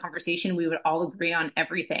all had a conversation, we would all agree on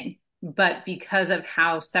everything. but because of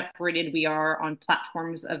how separated we are on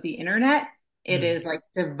platforms of the internet, it Mm. is like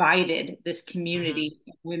divided this Mhm. community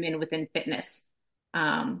of women within fitness.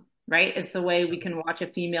 Right? It's the way we can watch a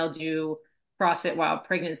female do CrossFit while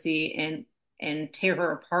pregnancy and tear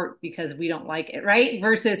her apart because we don't like it, right?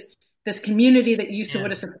 Versus this community that used to would Yeah.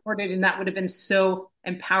 have supported, and that would have been so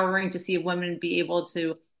empowering to see a woman be able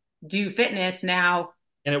to do fitness. Now,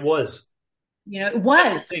 And it was. it That's the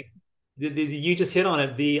was. thing. You just hit on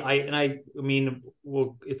it. I mean,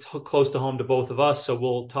 it's close to home to both of us, so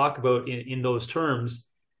we'll talk about in those terms.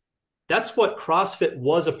 That's what CrossFit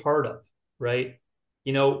was a part of, right?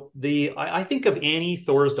 I think of Annie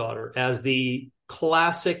Thorsdottir as the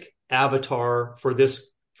classic avatar for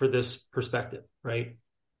this perspective, right?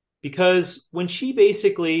 Because when she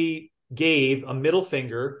basically gave a middle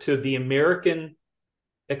finger to the American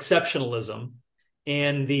exceptionalism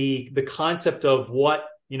and the concept of what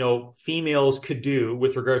females could do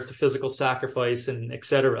with regards to physical sacrifice and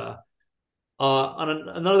etc. On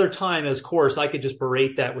another time, as course, I could just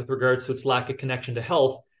berate that with regards to its lack of connection to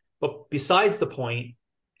health. But besides the point,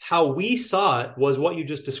 how we saw it was what you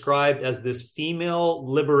just described as this female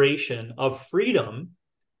liberation of freedom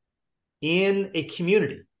in a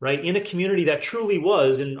community, right? In a community that truly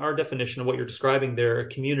was, in our definition of what you're describing there, a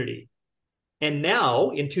community. And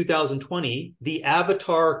now in 2020, the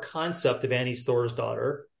avatar concept of Annie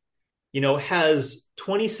Thorsdottir, has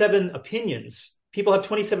 27 opinions. People have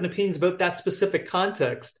 27 opinions about that specific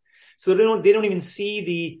context. So they don't even see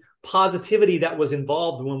the positivity that was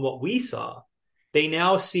involved in what we saw. They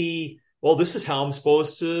now see, well, this is how I'm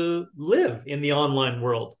supposed to live in the online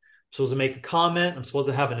world. I'm supposed to make a comment. I'm supposed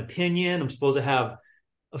to have an opinion. I'm supposed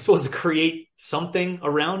to create something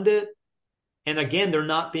around it. And again, they're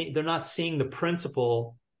not seeing the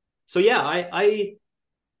principle. So yeah,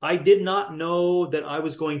 I did not know that I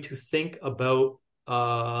was going to think about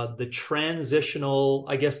the transitional,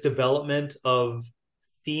 I guess, development of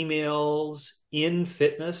females in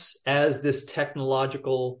fitness as this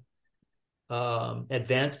technological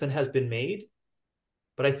advancement has been made.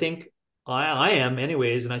 But I think I am,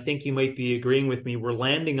 anyways, and I think you might be agreeing with me. We're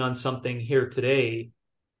landing on something here today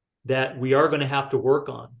that we are going to have to work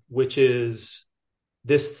on, which is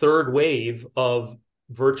this third wave of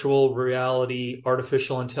virtual reality,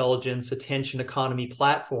 artificial intelligence, attention economy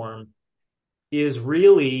platform is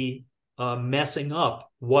really messing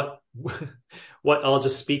up what I'll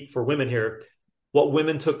just speak for women here. What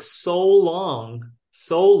women took so long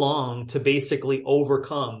to basically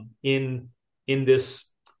overcome in this.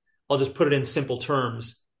 I'll just put it in simple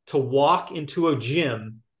terms: to walk into a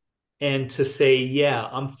gym and to say, yeah,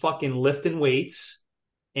 I'm fucking lifting weights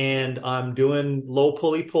and I'm doing low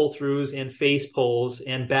pulley pull throughs and face pulls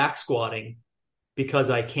and back squatting because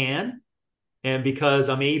I can and because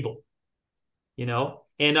I'm able.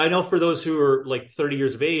 And I know for those who are like 30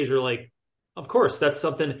 years of age are like, of course, that's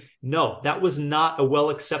something. No, that was not a well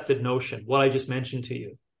accepted notion, what I just mentioned to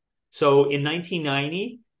you. So in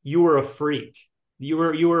 1990, you were a freak. You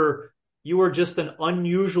were just an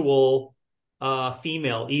unusual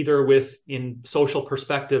female, either with in social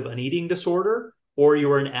perspective an eating disorder, or you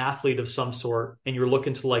were an athlete of some sort, and you're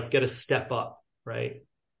looking to like get a step up, right?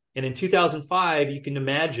 And in 2005, you can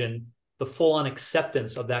imagine the full on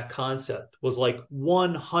acceptance of that concept was like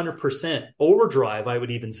 100% overdrive, I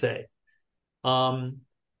would even say. Um,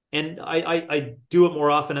 and I do it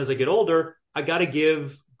more often as I get older. I got to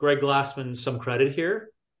give Greg Glassman some credit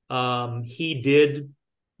here. He did,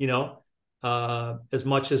 you know, as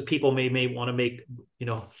much as people may want to make,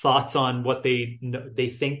 thoughts on what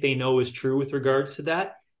they think they know is true with regards to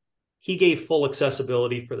that. He gave full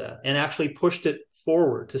accessibility for that and actually pushed it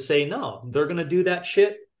forward to say, no, they're going to do that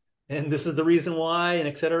shit. And this is the reason why, and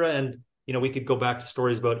et cetera. And, we could go back to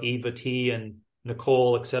stories about Eva T and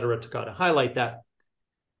Nicole, et cetera, to kind of highlight that.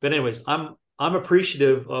 But anyways, I'm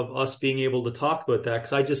appreciative of us being able to talk about that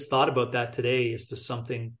because I just thought about that today as to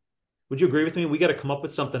something. Would you agree with me? We got to come up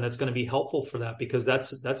with something that's going to be helpful for that because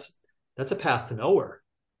that's a path to nowhere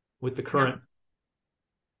with the Yeah. current,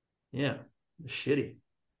 yeah, shitty.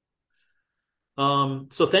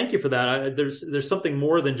 So thank you for that. There's something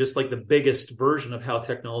more than just like the biggest version of how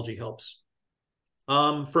technology helps.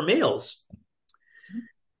 For males,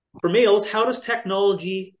 how does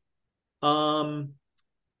technology, um,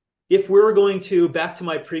 if we were going to back to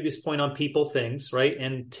my previous point on people things, right,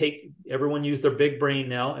 and take everyone use their big brain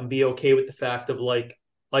now and be okay with the fact of like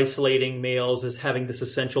isolating males as having this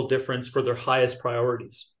essential difference for their highest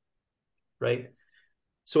priorities, right?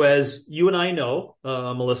 So as you and I know,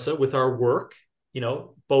 Melissa, with our work,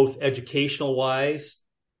 both educational wise,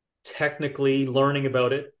 technically learning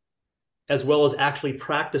about it, as well as actually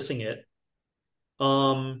practicing it,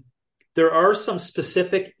 There are some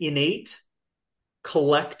specific innate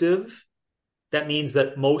collective, that means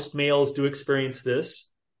that most males do experience this.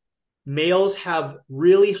 Males have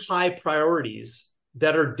really high priorities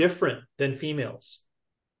that are different than females.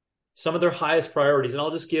 Some of their highest priorities, and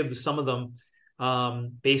I'll just give some of them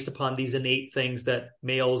based upon these innate things that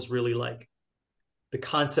males really like. The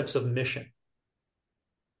concepts of mission,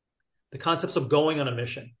 the concepts of going on a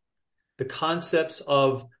mission, the concepts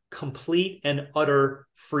of complete and utter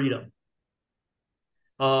freedom,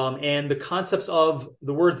 and the concepts of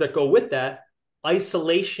the words that go with that,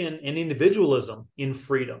 isolation and individualism in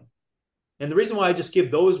freedom. And the reason why I just give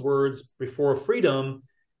those words before freedom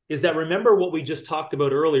is that, remember what we just talked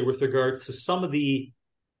about earlier with regards to some of the,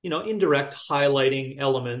 indirect highlighting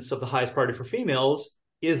elements of the highest priority for females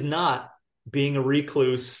is not being a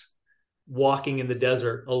recluse, walking in the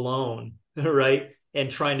desert alone, right? And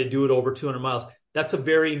trying to do it over 200 miles. That's a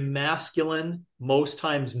very masculine, most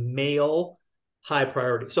times male, high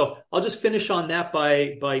priority. So I'll just finish on that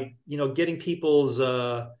by getting people's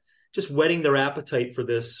just whetting their appetite for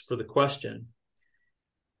this, for the question.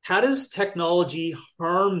 How does technology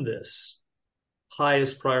harm this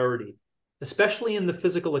highest priority, especially in the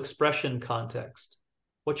physical expression context?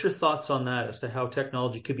 What's your thoughts on that as to how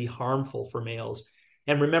technology could be harmful for males?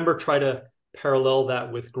 And remember, try to parallel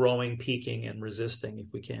that with growing, peaking, and resisting if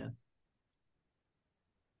we can.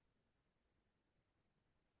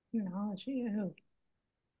 Technology.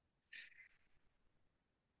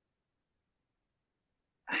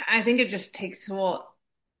 I think it just takes, well,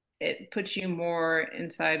 it puts you more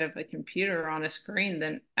inside of a computer on a screen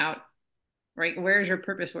than out, right? Where's your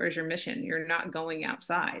purpose? Where's your mission? You're not going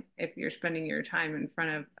outside if you're spending your time in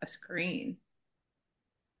front of a screen.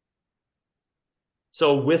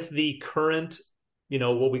 So with the current,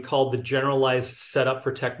 what we call the generalized setup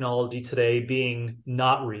for technology today being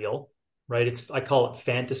not real, right? I call it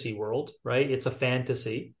fantasy world, right? It's a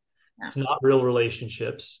fantasy. Yeah. It's not real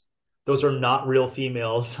relationships. Those are not real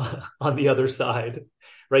females on the other side,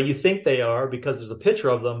 right? You think they are because there's a picture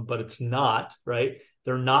of them, but it's not, right?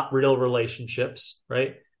 They're not real relationships,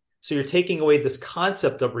 right? So you're taking away this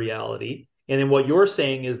concept of reality. And then what you're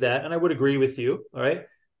saying is that, and I would agree with you, all right?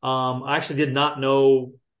 I actually did not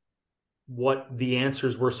know what the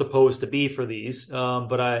answers were supposed to be for these,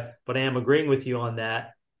 but I am agreeing with you on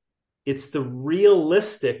that. It's the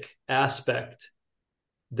realistic aspect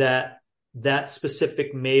that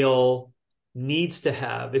specific male needs to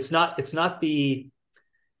have. It's not the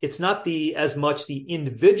as much the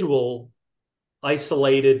individual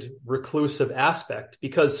isolated reclusive aspect,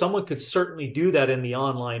 because someone could certainly do that in the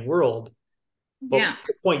online world. But Yeah.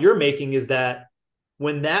 the point you're making is that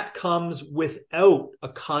when that comes without a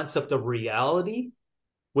concept of reality,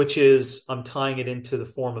 which is, I'm tying it into the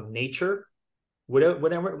form of nature,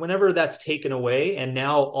 whenever that's taken away, and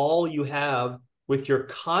now all you have with your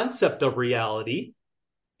concept of reality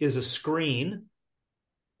is a screen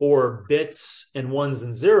or bits and ones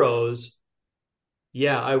and zeros,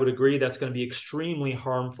 yeah, I would agree that's going to be extremely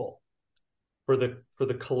harmful for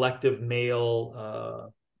the collective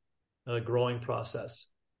male growing process.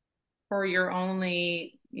 Or your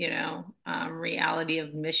only, reality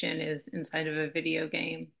of mission is inside of a video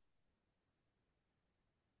game.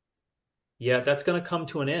 Yeah, that's going to come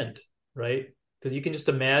to an end, right? Because you can just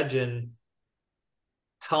imagine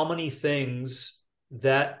how many things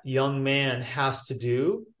that young man has to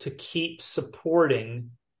do to keep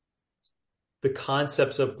supporting the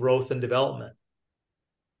concepts of growth and development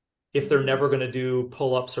if they're never going to do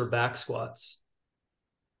pull-ups or back squats.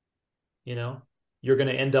 You're going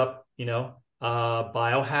to end up,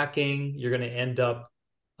 biohacking. You're going to end up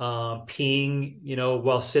peeing,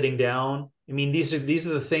 while sitting down. I mean, these are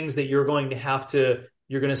the things that you're going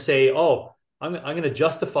to say, oh, I'm going to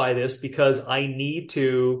justify this because I need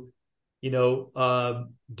to,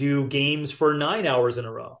 do games for 9 hours in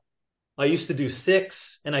a row. I used to do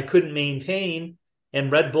 6 and I couldn't maintain,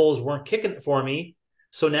 and Red Bulls weren't kicking it for me.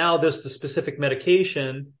 So now there's the specific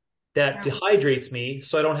medication that dehydrates me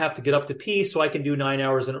so I don't have to get up to pee, so I can do 9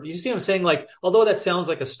 hours in a row. You see what I'm saying? Like, although that sounds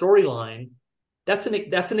like a storyline, that's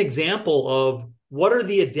an example of what are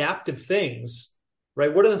the adaptive things,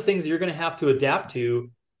 right? What are the things that you're going to have to adapt to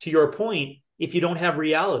your point, if you don't have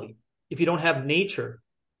reality, if you don't have nature.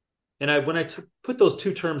 And when I put those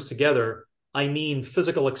two terms together, I mean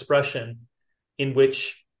physical expression, in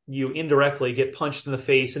which you indirectly get punched in the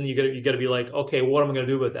face, and you got to be like, okay, what am I going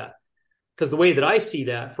to do with that? Because the way that I see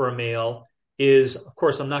that for a male is, of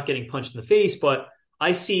course, I'm not getting punched in the face, but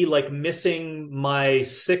I see like missing my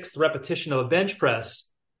 6th repetition of a bench press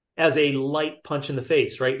as a light punch in the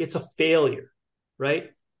face, right? It's a failure, right?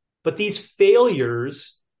 But these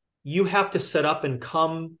failures, you have to set up and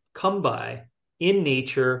come come by in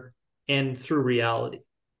nature and through reality.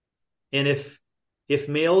 And if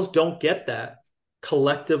males don't get that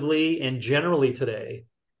collectively and generally today,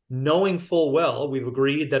 knowing full well we've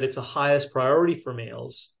agreed that it's a highest priority for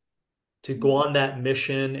males to go on that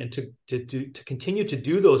mission and to continue to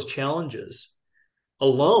do those challenges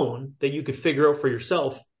alone that you could figure out for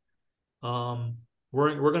yourself, we're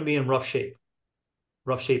going to be in rough shape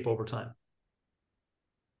over time.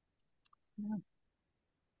 Yeah.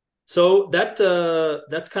 So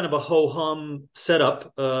that's kind of a ho hum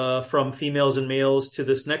setup from females and males to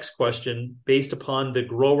this next question based upon the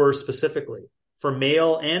grower specifically for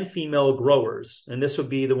male and female growers, and this would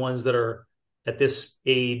be the ones that are at this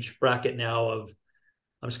age bracket now of,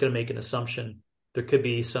 I'm just going to make an assumption, there could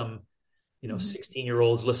be some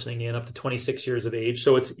 16-year-olds listening in up to 26 years of age,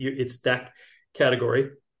 so it's that category.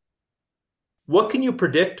 What can you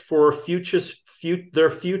predict for their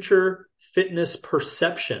future fitness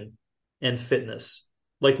perception and fitness?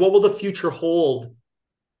 Like, what will the future hold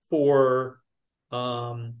for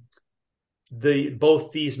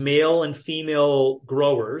both these male and female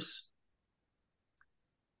growers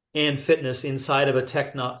and fitness inside of a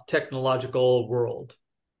technological world?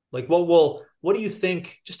 Like, what do you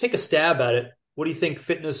think? Just take a stab at it. What do you think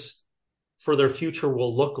fitness for their future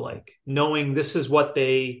will look like? Knowing what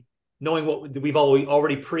we've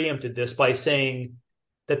already preempted this by saying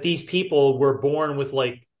that these people were born with,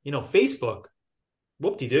 like, Facebook,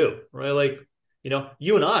 whoop-de-doo, right? Like,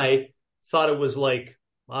 you and I thought it was like,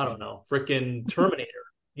 I don't know, freaking Terminator,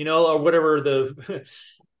 or whatever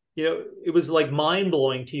it was like mind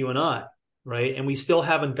blowing to you and I, right? And we still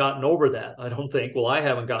haven't gotten over that. I don't think. Well, I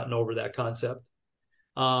haven't gotten over that concept.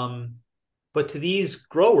 But to these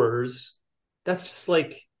growers, that's just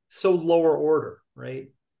like so lower order, right?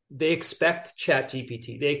 They expect Chat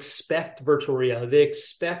GPT. They expect virtual reality. They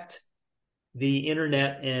expect the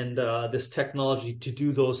internet and this technology to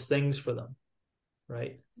do those things for them,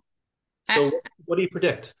 right? So what do you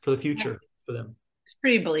predict for the future for them? It's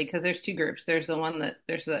pretty bleak because there's two groups. There's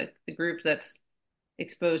the group that's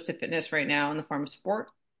exposed to fitness right now in the form of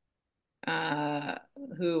sport,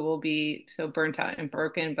 who will be so burnt out and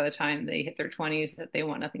broken by the time they hit their 20s that they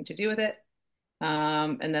want nothing to do with it.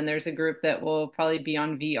 And then there's a group that will probably be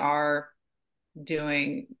on VR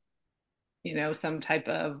doing, some type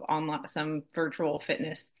of online, some virtual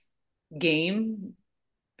fitness game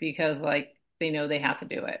because, like, they know they have to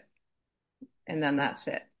do it. And then that's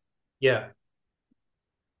it. Yeah.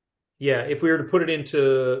 Yeah. If we were to put it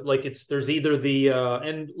into, like, there's either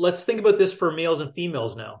and let's think about this for males and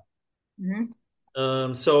females now.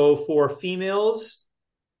 Mm-hmm. So for females,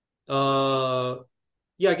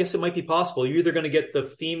 yeah, I guess it might be possible. You're either going to get the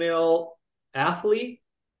female athlete,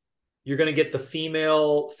 you're going to get the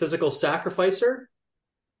female physical sacrificer,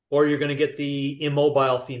 or you're going to get the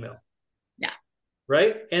immobile female. Yeah.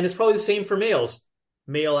 Right? And it's probably the same for males.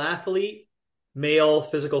 Male athlete, male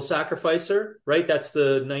physical sacrificer, right? That's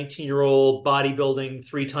the 19-year-old bodybuilding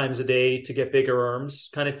 3 times a day to get bigger arms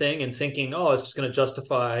kind of thing, and thinking, oh, it's just going to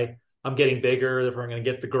justify, I'm getting bigger, therefore I'm going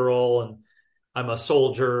to get the girl, and I'm a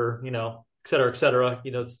soldier, et cetera, et cetera.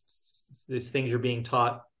 These things you're being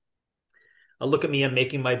taught. Look at me, I'm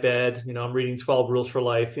making my bed. I'm reading 12 rules for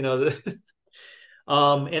life. And then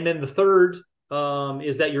the third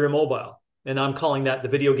is that you're immobile. And I'm calling that the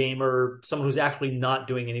video gamer, someone who's actually not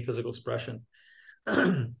doing any physical expression.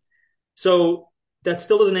 So that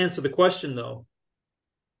still doesn't answer the question, though.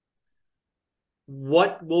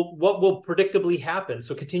 What will predictably happen?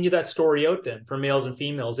 So continue that story out then for males and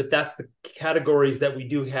females, if that's the categories that we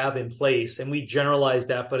do have in place, and we generalize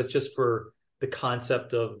that, but it's just for the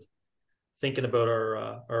concept of thinking about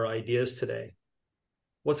our ideas today.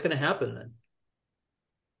 What's going to happen then?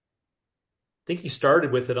 I think you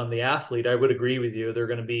started with it on the athlete. I would agree with you. They're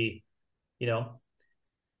going to be,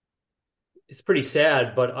 it's pretty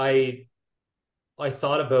sad, but I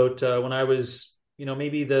thought about when I was,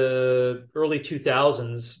 maybe the early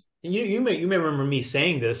 2000s, and you may remember me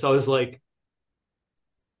saying this. I was like,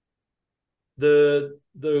 the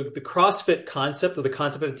CrossFit concept, or the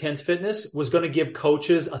concept of intense fitness, was going to give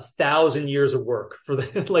coaches 1,000 years of work for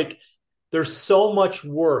the like. There's so much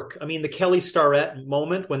work. I mean, the Kelly Starrett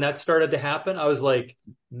moment, when that started to happen, I was like,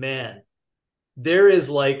 man, there is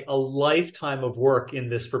like a lifetime of work in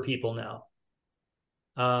this for people now.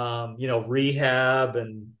 Rehab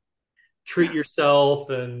and treat yourself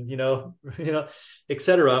and, et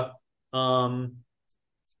cetera.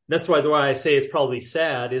 That's why I say it's probably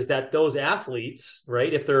sad is that those athletes,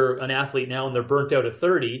 right? If they're an athlete now and they're burnt out at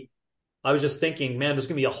 30, I was just thinking, man, there's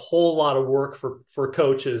going to be a whole lot of work for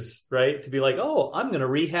coaches, right? To be like, oh, I'm going to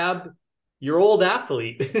rehab your old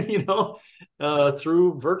athlete,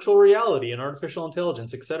 through virtual reality and artificial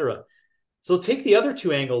intelligence, etc. So take the other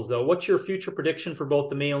two angles though. What's your future prediction for both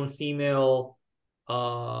the male and female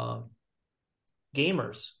uh,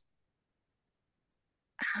 gamers?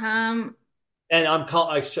 Um, And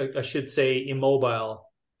I should say immobile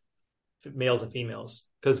males and females,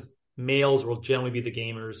 because males will generally be the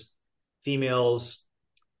gamers. Females,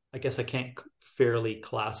 I guess I can't fairly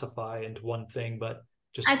classify into one thing, but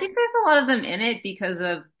just I think there's a lot of them in it because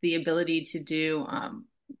of the ability to do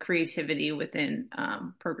creativity within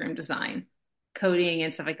program design, coding,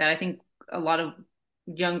 and stuff like that. I think a lot of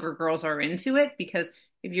younger girls are into it because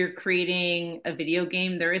if you're creating a video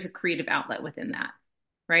game, there is a creative outlet within that,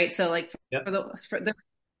 right? So like yeah. for the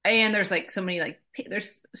and there's like so many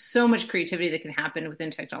there's so much creativity that can happen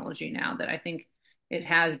within technology now that I think it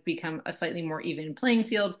has become a slightly more even playing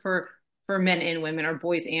field for men and women or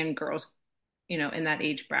boys and girls, in that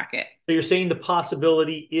age bracket. So you're saying the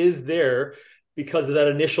possibility is there because of that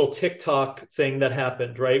initial TikTok thing that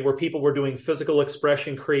happened, right? Where people were doing physical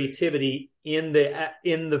expression, creativity in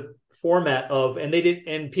the format of, and they did,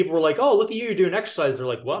 and people were like, "Oh, look at you, you're doing exercise." They're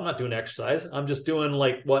like, "Well, I'm not doing exercise. I'm just doing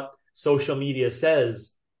like what social media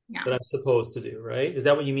says Yeah. that I'm supposed to do." Right? Is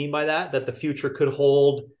that what you mean by that? That the future could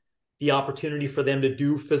hold the opportunity for them to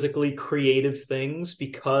do physically creative things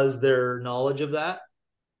because their knowledge of that?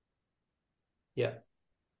 Yeah.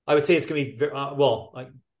 I would say it's going to be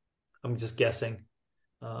I'm just guessing.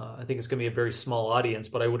 I think it's going to be a very small audience,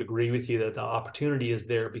 but I would agree with you that the opportunity is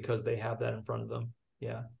there because they have that in front of them.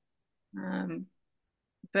 Yeah. Um,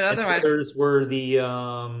 but And otherwise, others were the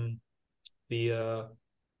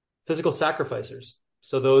physical sacrificers.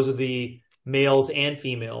 So those are the males and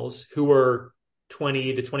females who are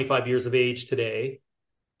 20 to 25 years of age today,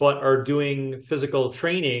 but are doing physical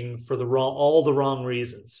training for all the wrong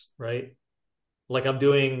reasons, right? Like I'm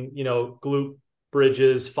doing, glute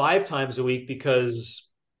bridges 5 times a week because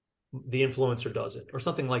the influencer does it or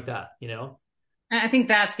something like that. I think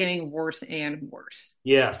that's getting worse and worse.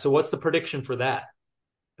 Yeah. So what's the prediction for that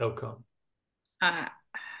outcome? Uh,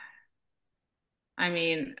 I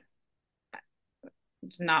mean,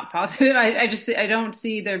 it's not positive. I don't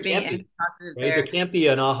see there being Can't any be, positive right? There there. can't be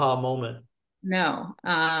an aha moment. No.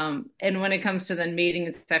 And when it comes to then mating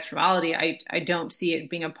and sexuality, I don't see it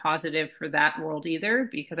being a positive for that world either,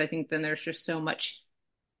 because I think then there's just so much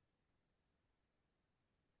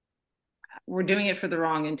we're doing it for the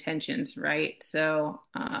wrong intentions, right? So,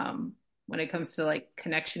 when it comes to like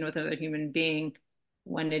connection with another human being,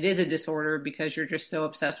 when it is a disorder because you're just so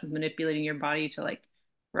obsessed with manipulating your body to like,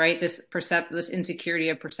 right, this insecurity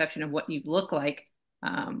of perception of what you look like,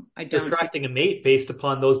 I You're don't see, attracting a mate based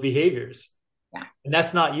upon those behaviors. yeah, And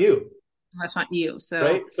that's not you, that's not you. right?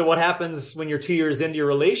 So, So what happens when you're 2 years into your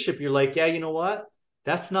relationship? You're like, yeah, you know what?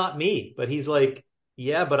 That's not me. But he's like,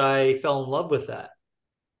 yeah, but I fell in love with that.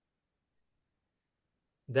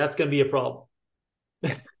 That's going to be a problem.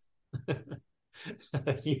 yeah,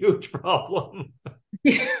 A huge problem.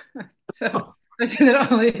 yeah. So, I see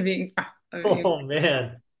that only being, Oh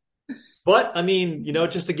man. But I mean,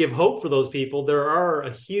 just to give hope for those people, there are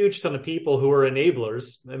a huge ton of people who are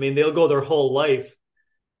enablers. I mean, they'll go their whole life,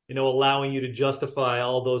 allowing you to justify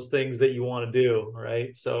all those things that you want to do,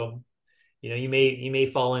 right? So, you may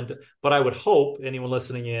fall into, but I would hope anyone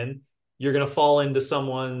listening in, you're going to fall into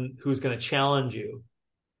someone who's going to challenge you,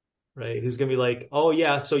 right? Who's going to be like, "Oh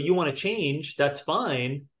yeah, so you want to change? That's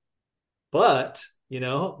fine, but,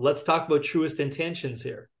 let's talk about truest intentions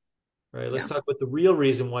here." Right? Let's yeah, talk about the real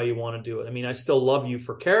reason why you want to do it. I mean, I still love you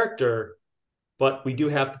for character, but we do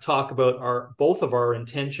have to talk about both of our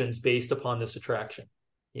intentions based upon this attraction.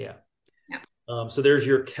 Yeah. yeah. So there's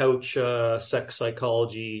your couch sex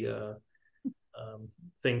psychology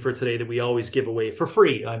thing for today that we always give away for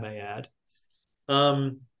free, I may add.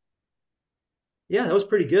 Um, yeah, that was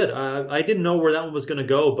pretty good. I didn't know where that one was going to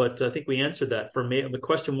go, but I think we answered that. The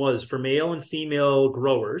question was for male and female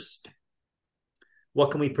growers,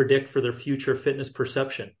 what can we predict for their future fitness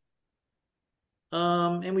perception?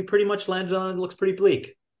 And we pretty much landed on it. Looks pretty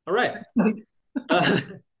bleak. All right. Uh,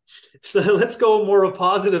 so let's go more a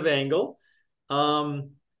positive angle.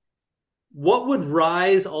 Um, what would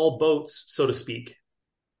rise all boats, so to speak,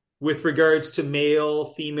 with regards to male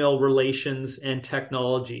female relations and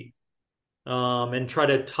technology? And try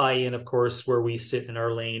to tie in, of course, where we sit in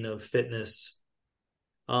our lane of fitness.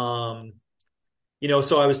 Um,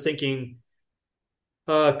 so I was thinking,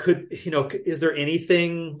 is there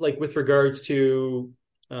anything like with regards to,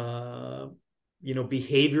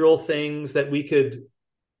 behavioral things that we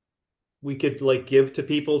could like give to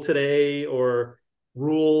people today, or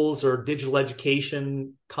rules or digital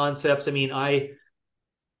education concepts? I mean,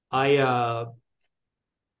 I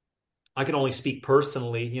I can only speak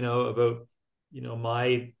personally, about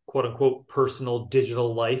my quote unquote personal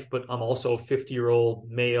digital life, but I'm also a 50-year-old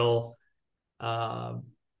male. Um,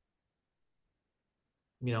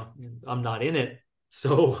 I'm not in it,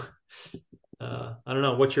 so I don't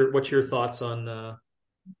know. What's your thoughts on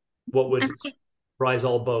what I would mean, rise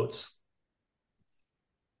all boats?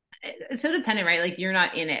 it's so dependent, right? Like you're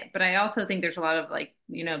not in it, but I also think there's a lot of like,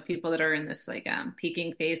 people that are in this like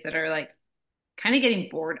peaking phase that are like kind of getting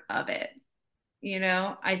bored of it. You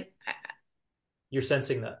know, You're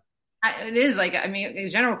sensing that. it is like, I mean, a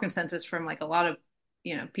general consensus from like a lot of,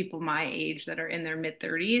 people my age that are in their mid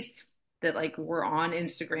 30s that like were on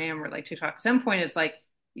Instagram or like TikTok. At some point, it's like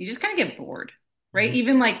you just kind of get bored, right? Mhm.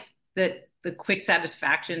 Even like the quick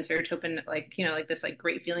satisfaction, serotonin, like, like this like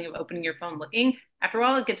great feeling of opening your phone, looking. After a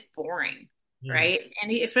while, it gets boring, Mm. right?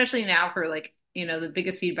 And especially now for like, the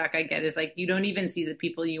biggest feedback I get is like you don't even see the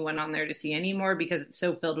people you went on there to see anymore because it's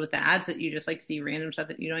so filled with ads that you just like see random stuff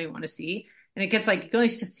that you don't even want to see. And it gets like you can only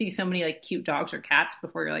see so many like cute dogs or cats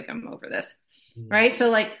before you're like, I'm over this. Mm. Right. So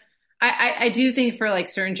like I do think for like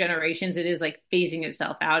certain generations it is like phasing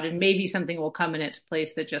itself out and maybe something will come in its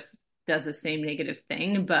place that just does the same negative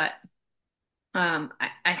thing. But I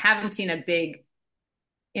haven't seen a big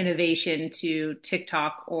innovation to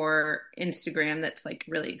TikTok or Instagram that's like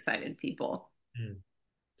really excited people. Mm.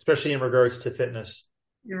 Especially in regards to fitness.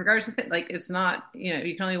 In regards to fit, like it's not,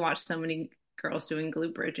 you can only watch so many girls doing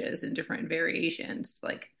glute bridges in different variations,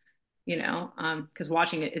 like, because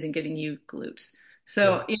watching it isn't getting you glutes.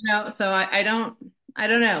 Yeah. So, so I don't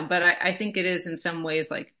know, but I think it is in some ways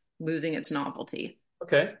like losing its novelty.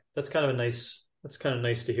 Okay. That's kind of nice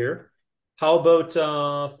to hear. How about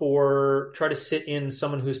for try to sit in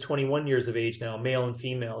someone who's 21 years of age now, male and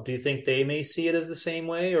female? Do you think they may see it as the same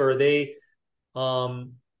way, or are they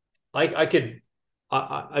um I could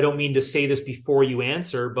I don't mean to say this before you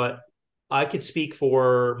answer, but I could speak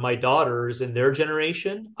for my daughters and their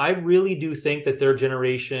generation. I really do think that their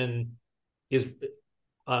generation is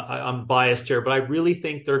I'm biased here, but I really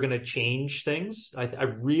think they're going to change things. I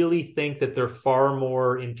really think that they're far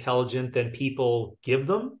more intelligent than people give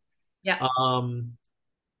them. Yeah. Um,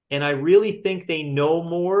 and I really think they know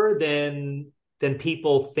more than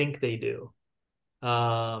people think they do.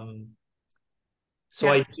 Um, so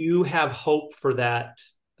Yeah. I do have hope for that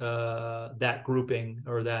grouping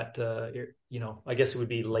or that I guess it would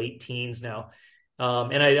be late teens now.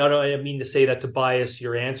 And I don't mean to say that to bias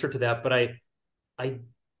your answer to that, but I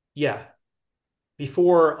yeah,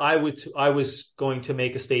 before I was going to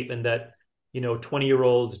make a statement that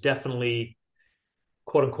 20-year-olds definitely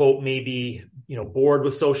quote unquote maybe bored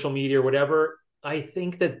with social media or whatever. I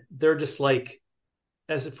think that they're just like,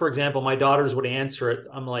 as for example, my daughters would answer it.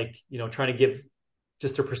 I'm like, trying to give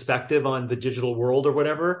just their perspective on the digital world or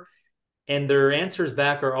whatever, and their answers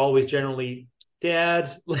back are always generally,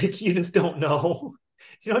 "Dad, like you just don't know."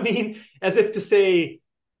 You know what I mean? As if to say,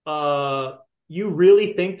 you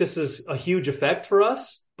really think this is a huge effect for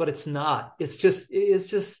us, but it's not. It's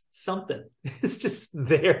just something. It's just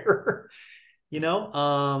there.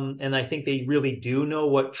 And I think they really do know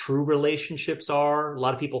what true relationships are. A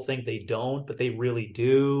lot of people think they don't, but they really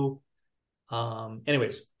do.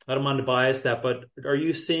 Anyways, I don't mind to bias that, but are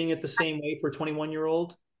you seeing it the same way for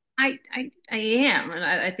 21-year-old? I am, and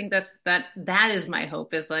I think that is my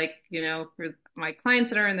hope is like, for my clients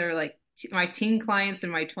that are in their like my teen clients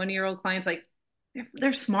and my 20-year-old clients, like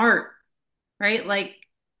they're smart, right? Like,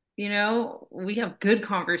 we have good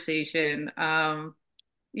conversation.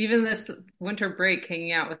 Even this winter break,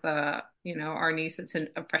 hanging out with our niece that's a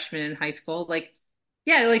freshman in high school, like,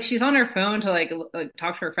 yeah, like she's on her phone to like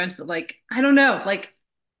talk to her friends, but like I don't know, like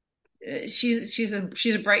she's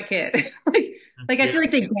a bright kid. like I Yeah, feel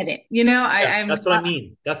like they get it. yeah, I'm that's what I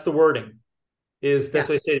mean. That's the wording. yeah. That's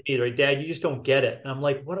what I say to me, right? Dad, you just don't get it. And I'm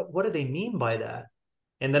like, what do they mean by that?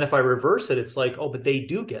 And then if I reverse it, it's like, oh, but they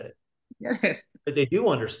do get it. But they do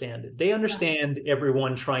understand it. They Yeah. understand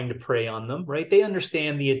everyone trying to prey on them, right? They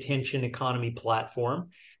understand the attention economy platform.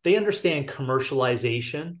 They understand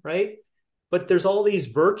commercialization, right? But there's all these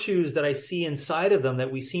virtues that I see inside of them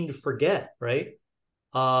that we seem to forget, right?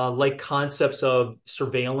 Like concepts of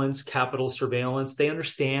surveillance, capital surveillance. They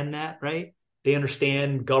understand that, right? They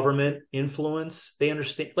understand government influence. They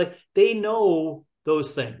understand, like, they know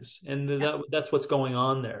those things, and that's what's going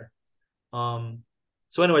on there. Um,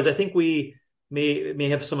 so, anyways, I think we may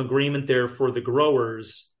have some agreement there for the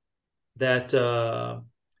growers that I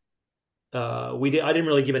didn't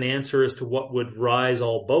really give an answer as to what would rise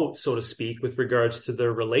all boats, so to speak, with regards to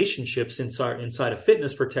their relationships inside of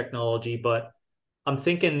fitness for technology, but I'm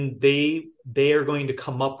thinking they are going to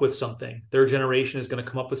come up with something. Their generation is going to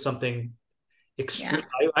come up with something extreme.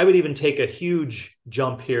 Yeah. I would even take a huge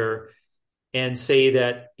jump here and say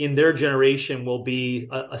that in their generation will be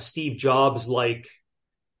a Steve Jobs like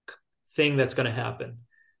thing that's going to happen.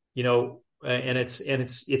 And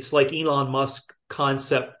it's like Elon Musk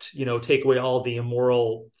concept. Take away all the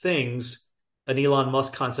immoral things, an Elon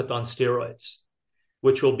Musk concept on steroids,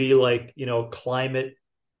 which will be like climate,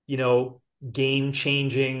 you know game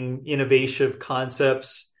changing innovative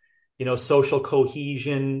concepts, social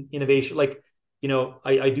cohesion innovation. Like,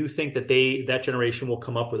 I do think that that generation will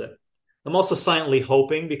come up with it. I'm also silently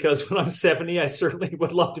hoping, because when I'm 70, I certainly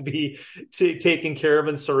would love to be taken care of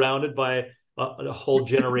and surrounded by a whole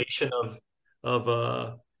generation of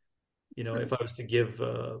if I was to give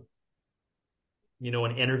an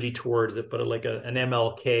energy towards it, but like an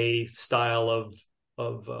MLK style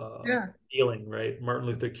of Yeah. feeling, right? Martin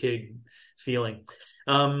Luther King feeling.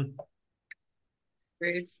 Um,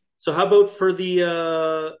 Rude. so how about for the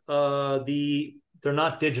they're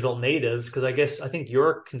not digital natives, because I think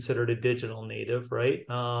you're considered a digital native, right?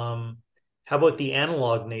 How about the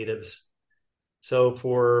analog natives? So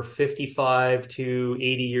for 55 to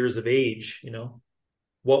 80 years of age,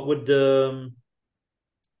 what would um,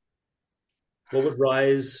 what would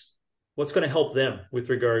rise? What's going to help them with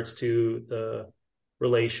regards to the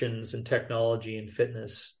relations and technology and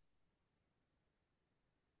fitness?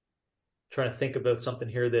 Trying to think about something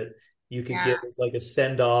here that you could Yeah. give as like a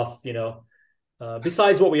send off,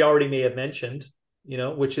 besides what we already may have mentioned,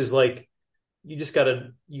 which is like you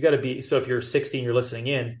gotta be. So if you're 60 and you're listening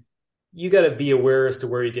in, you got to be aware as to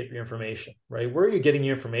where you get your information, right? Where are you getting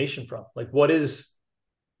your information from? Like, what is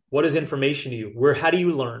information to you? How do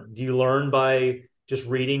you learn? Do you learn by just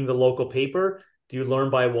reading the local paper? Do you learn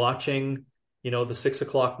by watching, the 6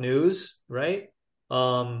 o'clock news, right?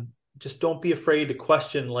 Um, just don't be afraid to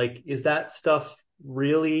question, like, is that stuff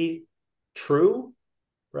really true,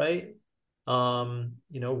 right?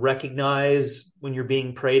 Recognize when you're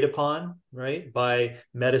being preyed upon, right, by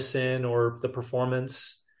medicine or the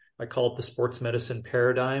performance. I call it the sports medicine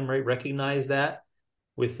paradigm, right? Recognize that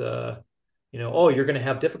with oh, you're going to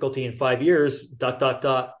have difficulty in 5 years, dot, dot,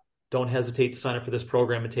 dot. Don't hesitate to sign up for this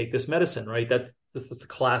program and take this medicine, right? That's the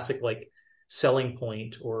classic, like, selling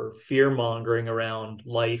point or fear mongering around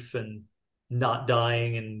life and not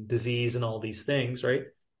dying and disease and all these things, right?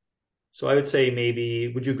 So I would say, maybe,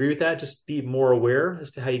 would you agree with that? Just be more aware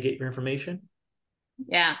as to how you get your information.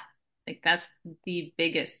 Yeah. Like that's the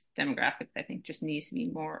biggest demographic that I think just needs to be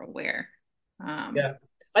more aware. Um, Yeah.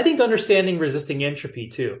 I think understanding resisting entropy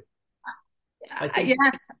too. I think,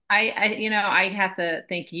 yes, I have to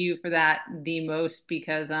thank you for that the most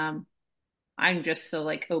because I'm just so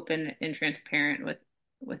like open and transparent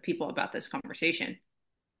with people about this conversation.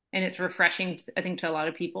 And it's refreshing, I think, to a lot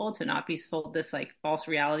of people to not be sold this like false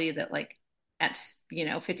reality that like at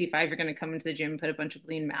 55 you're going to come into the gym and put a bunch of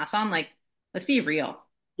lean mass on. Like, let's be real.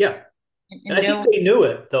 yeah. And And I think no, they knew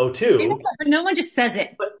it though too. but no one just says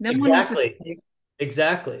it. But No one wants to say exactly. it.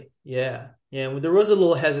 Exactly. Yeah. Yeah. Well, there was a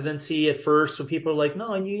little hesitancy at first when people are like, no,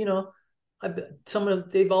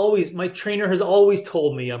 my trainer has always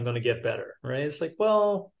told me I'm going to get better. Right. It's like,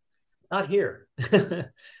 well, not here.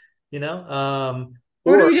 you know, um,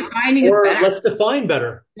 What are or, we defining as or better? let's define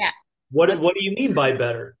better. Yeah, What let's. do you mean by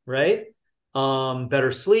better? Right.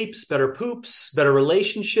 Better sleeps, better poops, better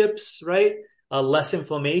relationships, right? Less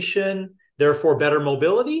inflammation, therefore better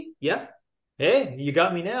mobility. Yeah. Hey, you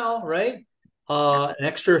got me now, right? An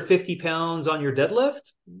extra 50 pounds on your deadlift?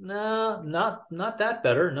 No, not that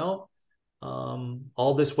better. No.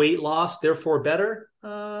 All this weight loss, therefore better?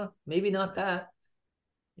 Maybe not that.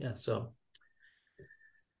 Yeah, so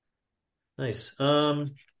nice. I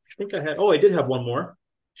think I did have one more.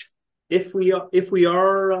 If we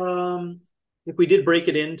did break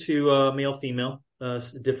it into male female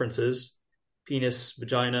differences, penis,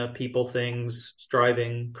 vagina, people, things,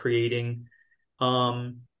 striving, creating,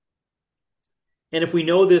 um, and if we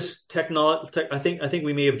know this technology, I think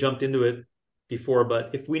we may have jumped into it before, but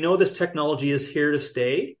if we know this technology is here to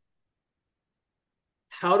stay,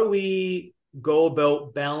 how do we go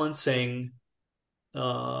about balancing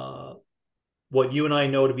uh, what you and I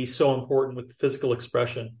know to be so important with physical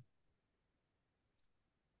expression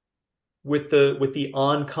with the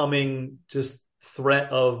oncoming just threat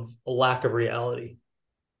of a lack of reality,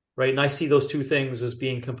 right? And I see those two things as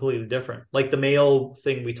being completely different. Like the male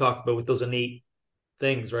thing we talked about with those innate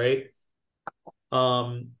things, right?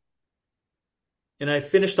 Um, and I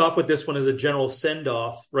finished off with this one as a general send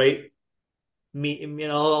off, right?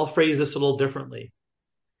 I'll phrase this a little differently.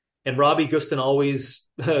 And Robbie Gustin always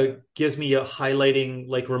gives me a highlighting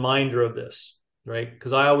like reminder of this. right?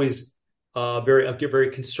 Because I get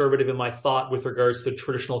very conservative in my thought with regards to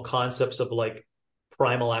traditional concepts of like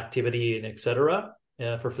primal activity and et cetera,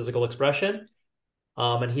 for physical expression.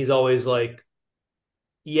 And he's always like,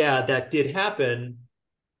 yeah, that did happen,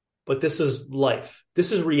 but this is life.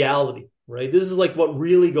 This is reality, right? This is like what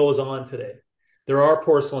really goes on today. There are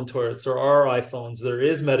porcelain toilets, there are iPhones, there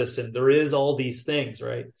is medicine, there is all these things,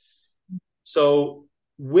 right? So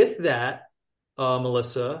with that,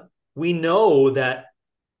 Melissa, we know that,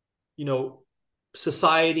 you know,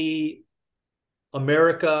 society,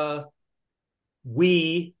 America,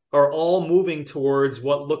 we are all moving towards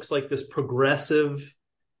what looks like this progressive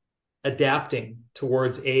adapting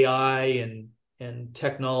towards AI and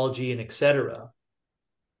technology and et cetera.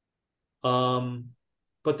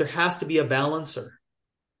 But there has to be a balancer.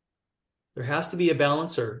 There has to be a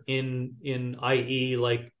balancer in i.e.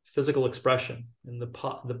 like physical expression and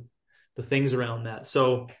the things around that.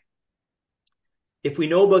 So if we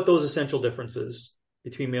know about those essential differences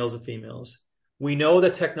between males and females, we know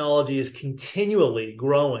that technology is continually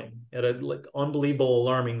growing at a like unbelievable,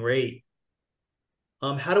 alarming rate.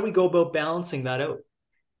 How do we go about balancing that out?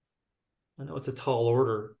 I know it's a tall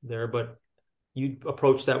order there, but you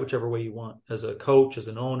approach that whichever way you want, as a coach, as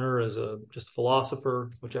an owner, as a just a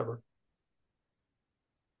philosopher, whichever.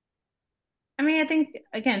 I mean, I think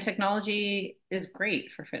again, technology is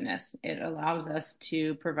great for fitness. It allows us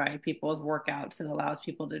to provide people with workouts. It allows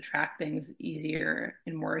people to track things easier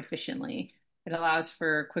and more efficiently. It allows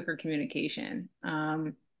for quicker communication.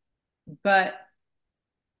 But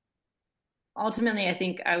ultimately, I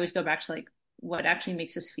think I always go back to like what actually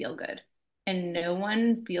makes us feel good. And no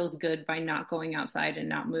one feels good by not going outside and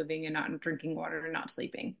not moving and not drinking water and not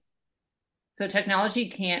sleeping. So technology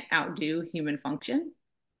can't outdo human function.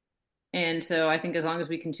 And so I think as long as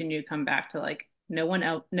we continue to come back to like no one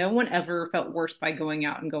ever felt worse by going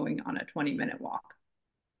out and going on a 20-minute walk.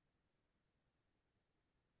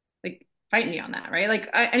 Like fight me on that, right? Like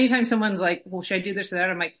anytime someone's like, well, should I do this or that?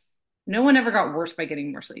 I'm like, no one ever got worse by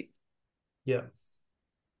getting more sleep. Yeah,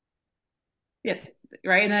 Yes,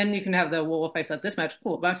 right. And then you can have the, well, if I slept this much,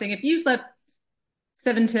 cool. But I'm saying if you slept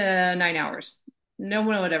 7 to 9 hours, no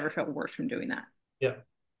one would ever feel worse from doing that. yeah,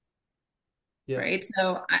 yeah, Right.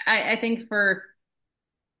 So I think for,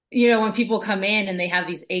 when people come in and they have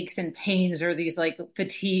these aches and pains or these like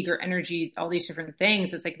fatigue or energy, all these different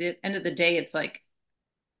things, it's like at the end of the day, it's like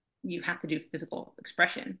you have to do physical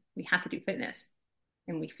expression. We have to do fitness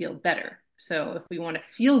and we feel better. So if we want to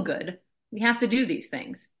feel good, we have to do these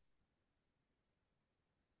things.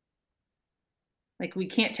 Like we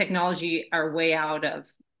can't technology our way out of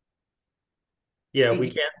yeah.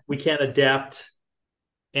 We the, can't adapt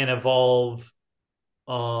and evolve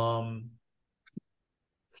um,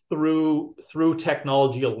 through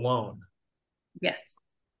technology alone. yes.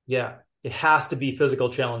 Yeah, it has to be physical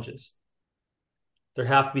challenges. There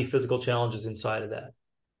have to be physical challenges inside of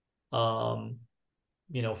that. Um,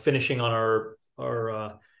 finishing on our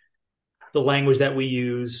the language that we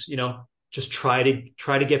use. Just try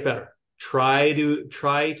to get better. Try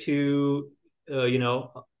to uh, you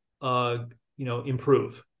know uh,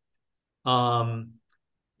 improve. Um,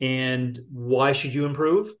 and why should you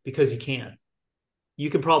improve? Because you can. You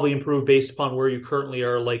can probably improve based upon where you currently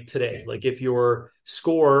are, like today. Like if your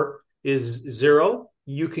score is 0,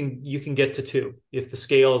 you can get to 2 if the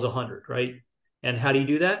scale is 100, right? And how do you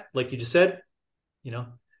do that? Like you just said, you know,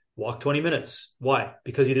 walk 20 minutes. Why?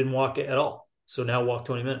 Because you didn't walk at all. So now walk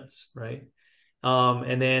 20 minutes, right?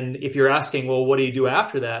 And then if you're asking, well, what do you do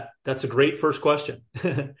after that? That's a great first question.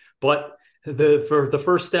 But for the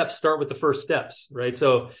first steps, start with the first steps, right?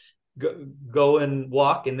 So go and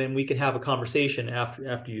walk, and then we can have a conversation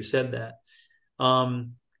after you said that.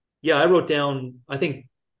 Um, yeah, I wrote down. I think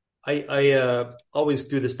I always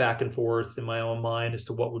do this back and forth in my own mind as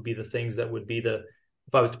to what would be the things that would be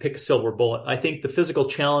if I was to pick a silver bullet. I think the physical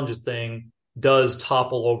challenges thing does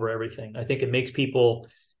topple over everything. I think it makes people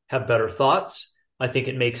have better thoughts. I think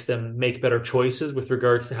it makes them make better choices with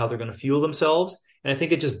regards to how they're going to fuel themselves. And I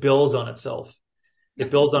think it just builds on itself.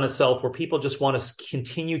 It builds on itself where people just want to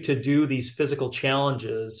continue to do these physical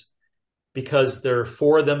challenges because they're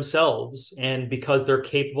for themselves and because they're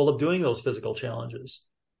capable of doing those physical challenges.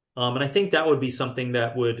 And I think that would be something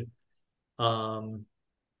that um,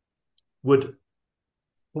 would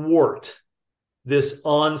thwart this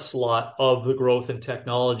onslaught of the growth in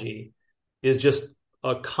technology, is just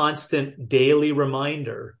a constant daily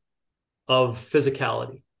reminder of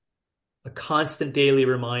physicality, a constant daily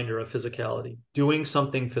reminder of physicality, doing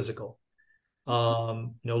something physical,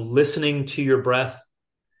 listening to your breath,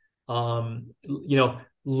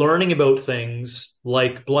 learning about things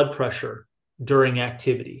like blood pressure during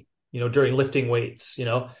activity. during lifting weights,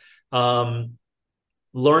 um,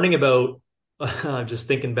 learning about, I'm just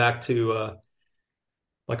thinking back to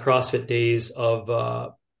my CrossFit days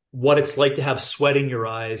of what it's like to have sweat in your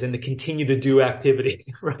eyes and to continue to do activity,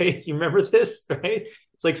 right? You remember this, right?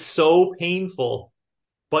 It's like so painful,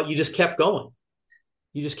 but you just kept going.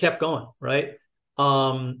 You just kept going, right?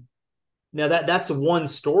 Um, Now that's one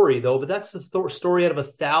story though, but that's the story out of a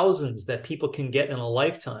thousands that people can get in a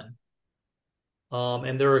lifetime.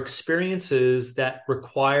 And there are experiences that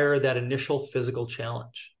require that initial physical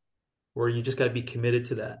challenge where you just got to be committed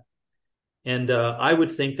to that. And I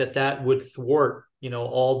would think that that would thwart,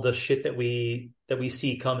 all the shit that we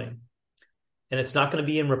see coming. And it's not going to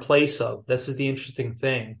be in replace of. This is the interesting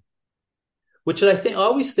thing, which I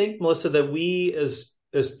always think, Melissa, that we as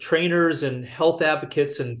trainers and health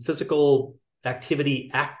advocates and physical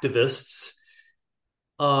activity activists,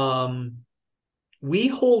 um, we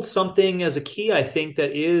hold something as a key, I think,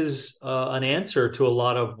 that is an answer to a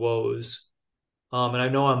lot of woes. And I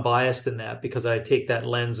know I'm biased in that because I take that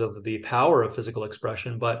lens of the power of physical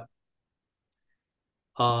expression, but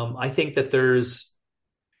I think that there's,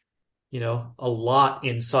 a lot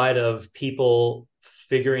inside of people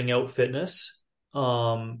figuring out fitness,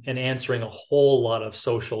 and answering a whole lot of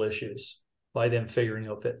social issues by them figuring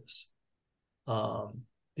out fitness.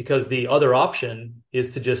 Because the other option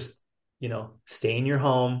is to just, stay in your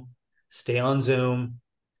home, stay on Zoom,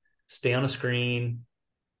 stay on a screen.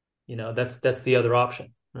 That's the other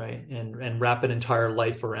option, right? And wrap an entire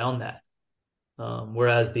life around that.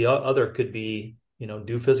 Whereas the other could be,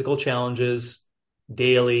 do physical challenges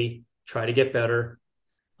daily, try to get better.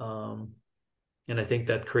 And I think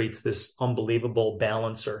that creates this unbelievable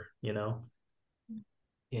balancer, in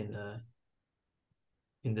in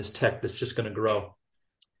this tech that's just going to grow.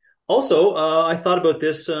 Also, I thought about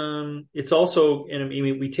this. It's also, and I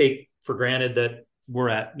mean, we take for granted that we're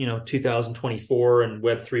at 2024 and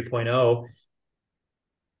Web 3.0.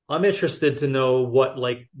 I'm interested to know what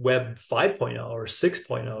like Web 5.0 or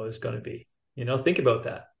 6.0 is going to be. Think about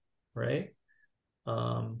that, right?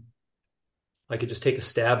 Um, I could just take a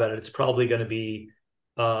stab at it. It's probably going to be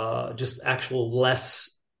just actual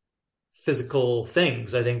less physical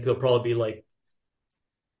things. I think there'll probably be like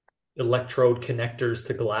electrode connectors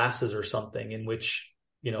to glasses or something in which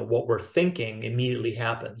what we're thinking immediately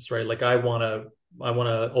happens, right? Like I want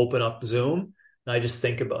to open up Zoom and I just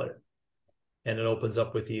think about it and it opens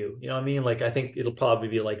up with you. You know what I mean? Like I think it'll probably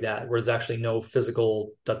be like that, where there's actually no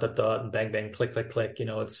physical dot dot dot and bang bang click click click.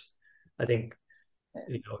 It's I think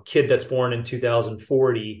a kid that's born in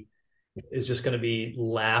 2040 is just going to be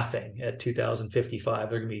laughing at 2055.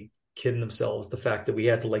 They're going to be kidding themselves the fact that we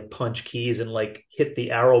had to like punch keys and like hit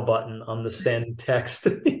the arrow button on the send text.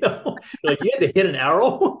 Like you had to hit an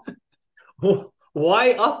arrow.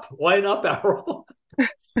 Why up? Why an up arrow?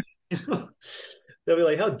 They'll be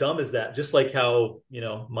like, how dumb is that? Just like how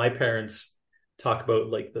my parents talk about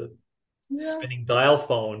like the Yeah. spinning dial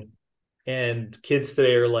phone, and kids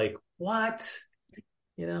today are like, what?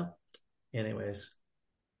 Anyways.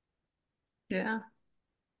 Yeah.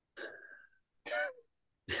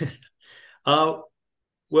 uh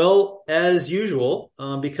Well, as usual,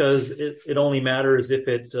 because it only matters if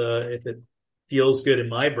it feels good in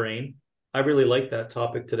my brain. I really like that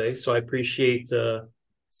topic today, so I appreciate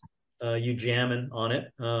you jamming on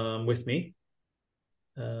it with me.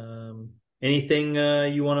 Anything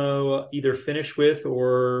you want to either finish with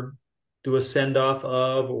or do a send off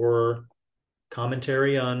of or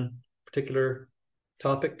commentary on a particular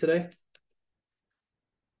topic today?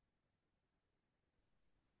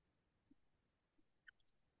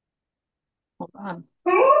 Hold on.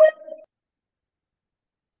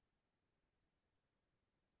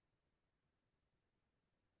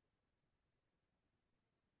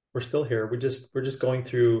 We're still here. We're just going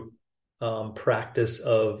through practice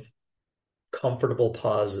of comfortable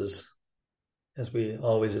pauses as we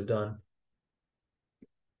always have done.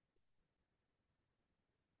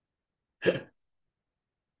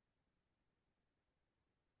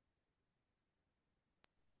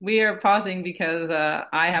 We are pausing because I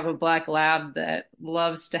have a black lab that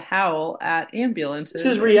loves to howl at This is ambulances.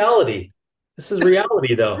 And reality. This is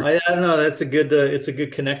reality, though. I don't know. That's a good. It's a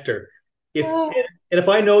good connector. If oh, and if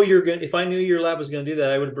I know you're going, if I knew your lab was going to do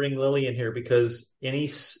that, I would bring Lily in here because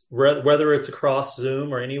whether it's across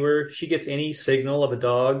Zoom or anywhere, she gets any signal of a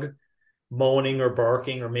dog moaning or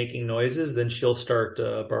barking or making noises, then she'll start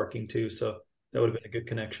barking too. So that would have been a good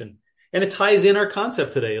connection. And it ties in our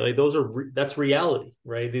concept today. Like that's reality,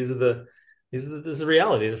 right? This is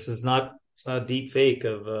reality. This is not it's not a deep fake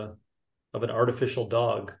of an artificial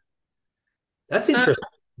dog. That's uh, interesting.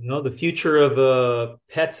 The future of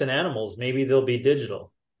pets and animals, maybe they'll be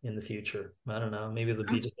digital. in the future? I don't know. Maybe they'll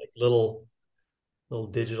be just like little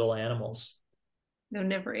digital animals. No,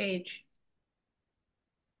 never age.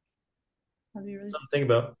 That'd be really. Something to think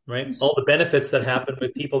about, right? All the benefits that happen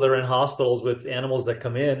with people that are in hospitals with animals that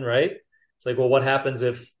come in, right? It's like, well, what happens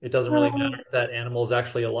if it doesn't really matter Oh, if that animal is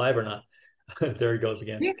actually alive or not? There he goes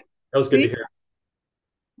again. yeah. That was good to See?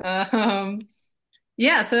 hear. Um,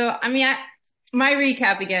 yeah, so I mean, my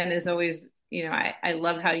recap again is always, I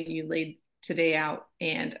love how you laid today out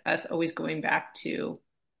and us always going back to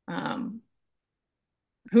um,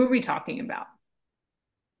 who are we talking about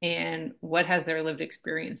and what has their lived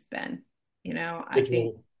experience been? I think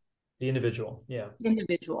Individual, the individual. Yeah.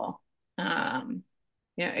 individual,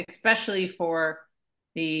 especially for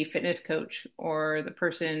the fitness coach or the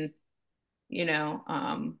person, you know,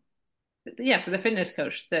 um, yeah, for the fitness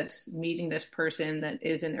coach that's meeting this person that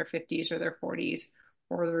is in their 50s or their 40s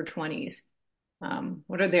or their 20s.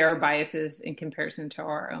 What are their biases in comparison to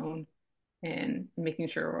our own, and making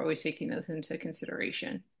sure we're always taking those into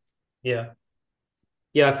consideration. Yeah.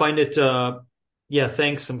 Yeah. I find it, yeah,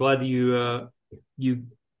 thanks. You,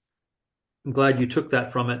 I'm glad you took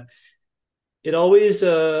that from it. It always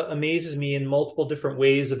amazes me in multiple different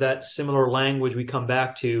ways of that similar language we come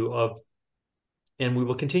back to of, and we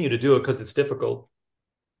will continue to do it because it's difficult,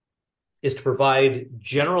 is to provide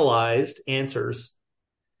generalized answers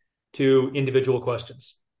to individual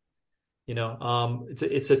questions.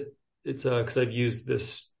 It's a because I've used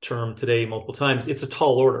this term today multiple times. It's a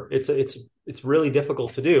tall order. It's really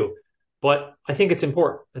difficult to do, but I think it's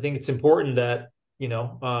important. I think it's important that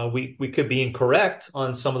we could be incorrect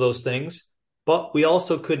on some of those things, but we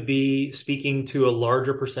also could be speaking to a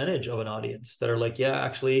larger percentage of an audience that are like, yeah,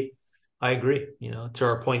 actually, I agree. To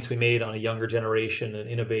our points we made on a younger generation and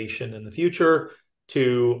innovation in the future,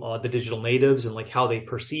 to the digital natives and like how they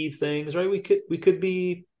perceive things, right? We could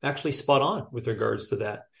be actually spot on with regards to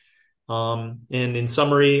that. And in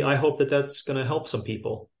summary, I hope that that's going to help some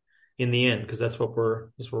people in the end because that's what we're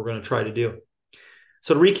going to try to do.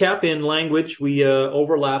 So to recap, in language, we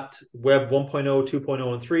overlapped Web 1.0,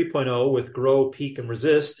 2.0, and 3.0 with grow, peak, and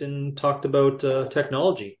resist, and talked about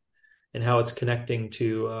technology and how it's connecting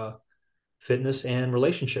to fitness and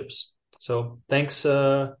relationships. So thanks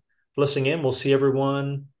for listening in. We'll see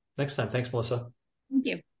everyone next time. Thanks, Melissa. Thank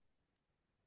you.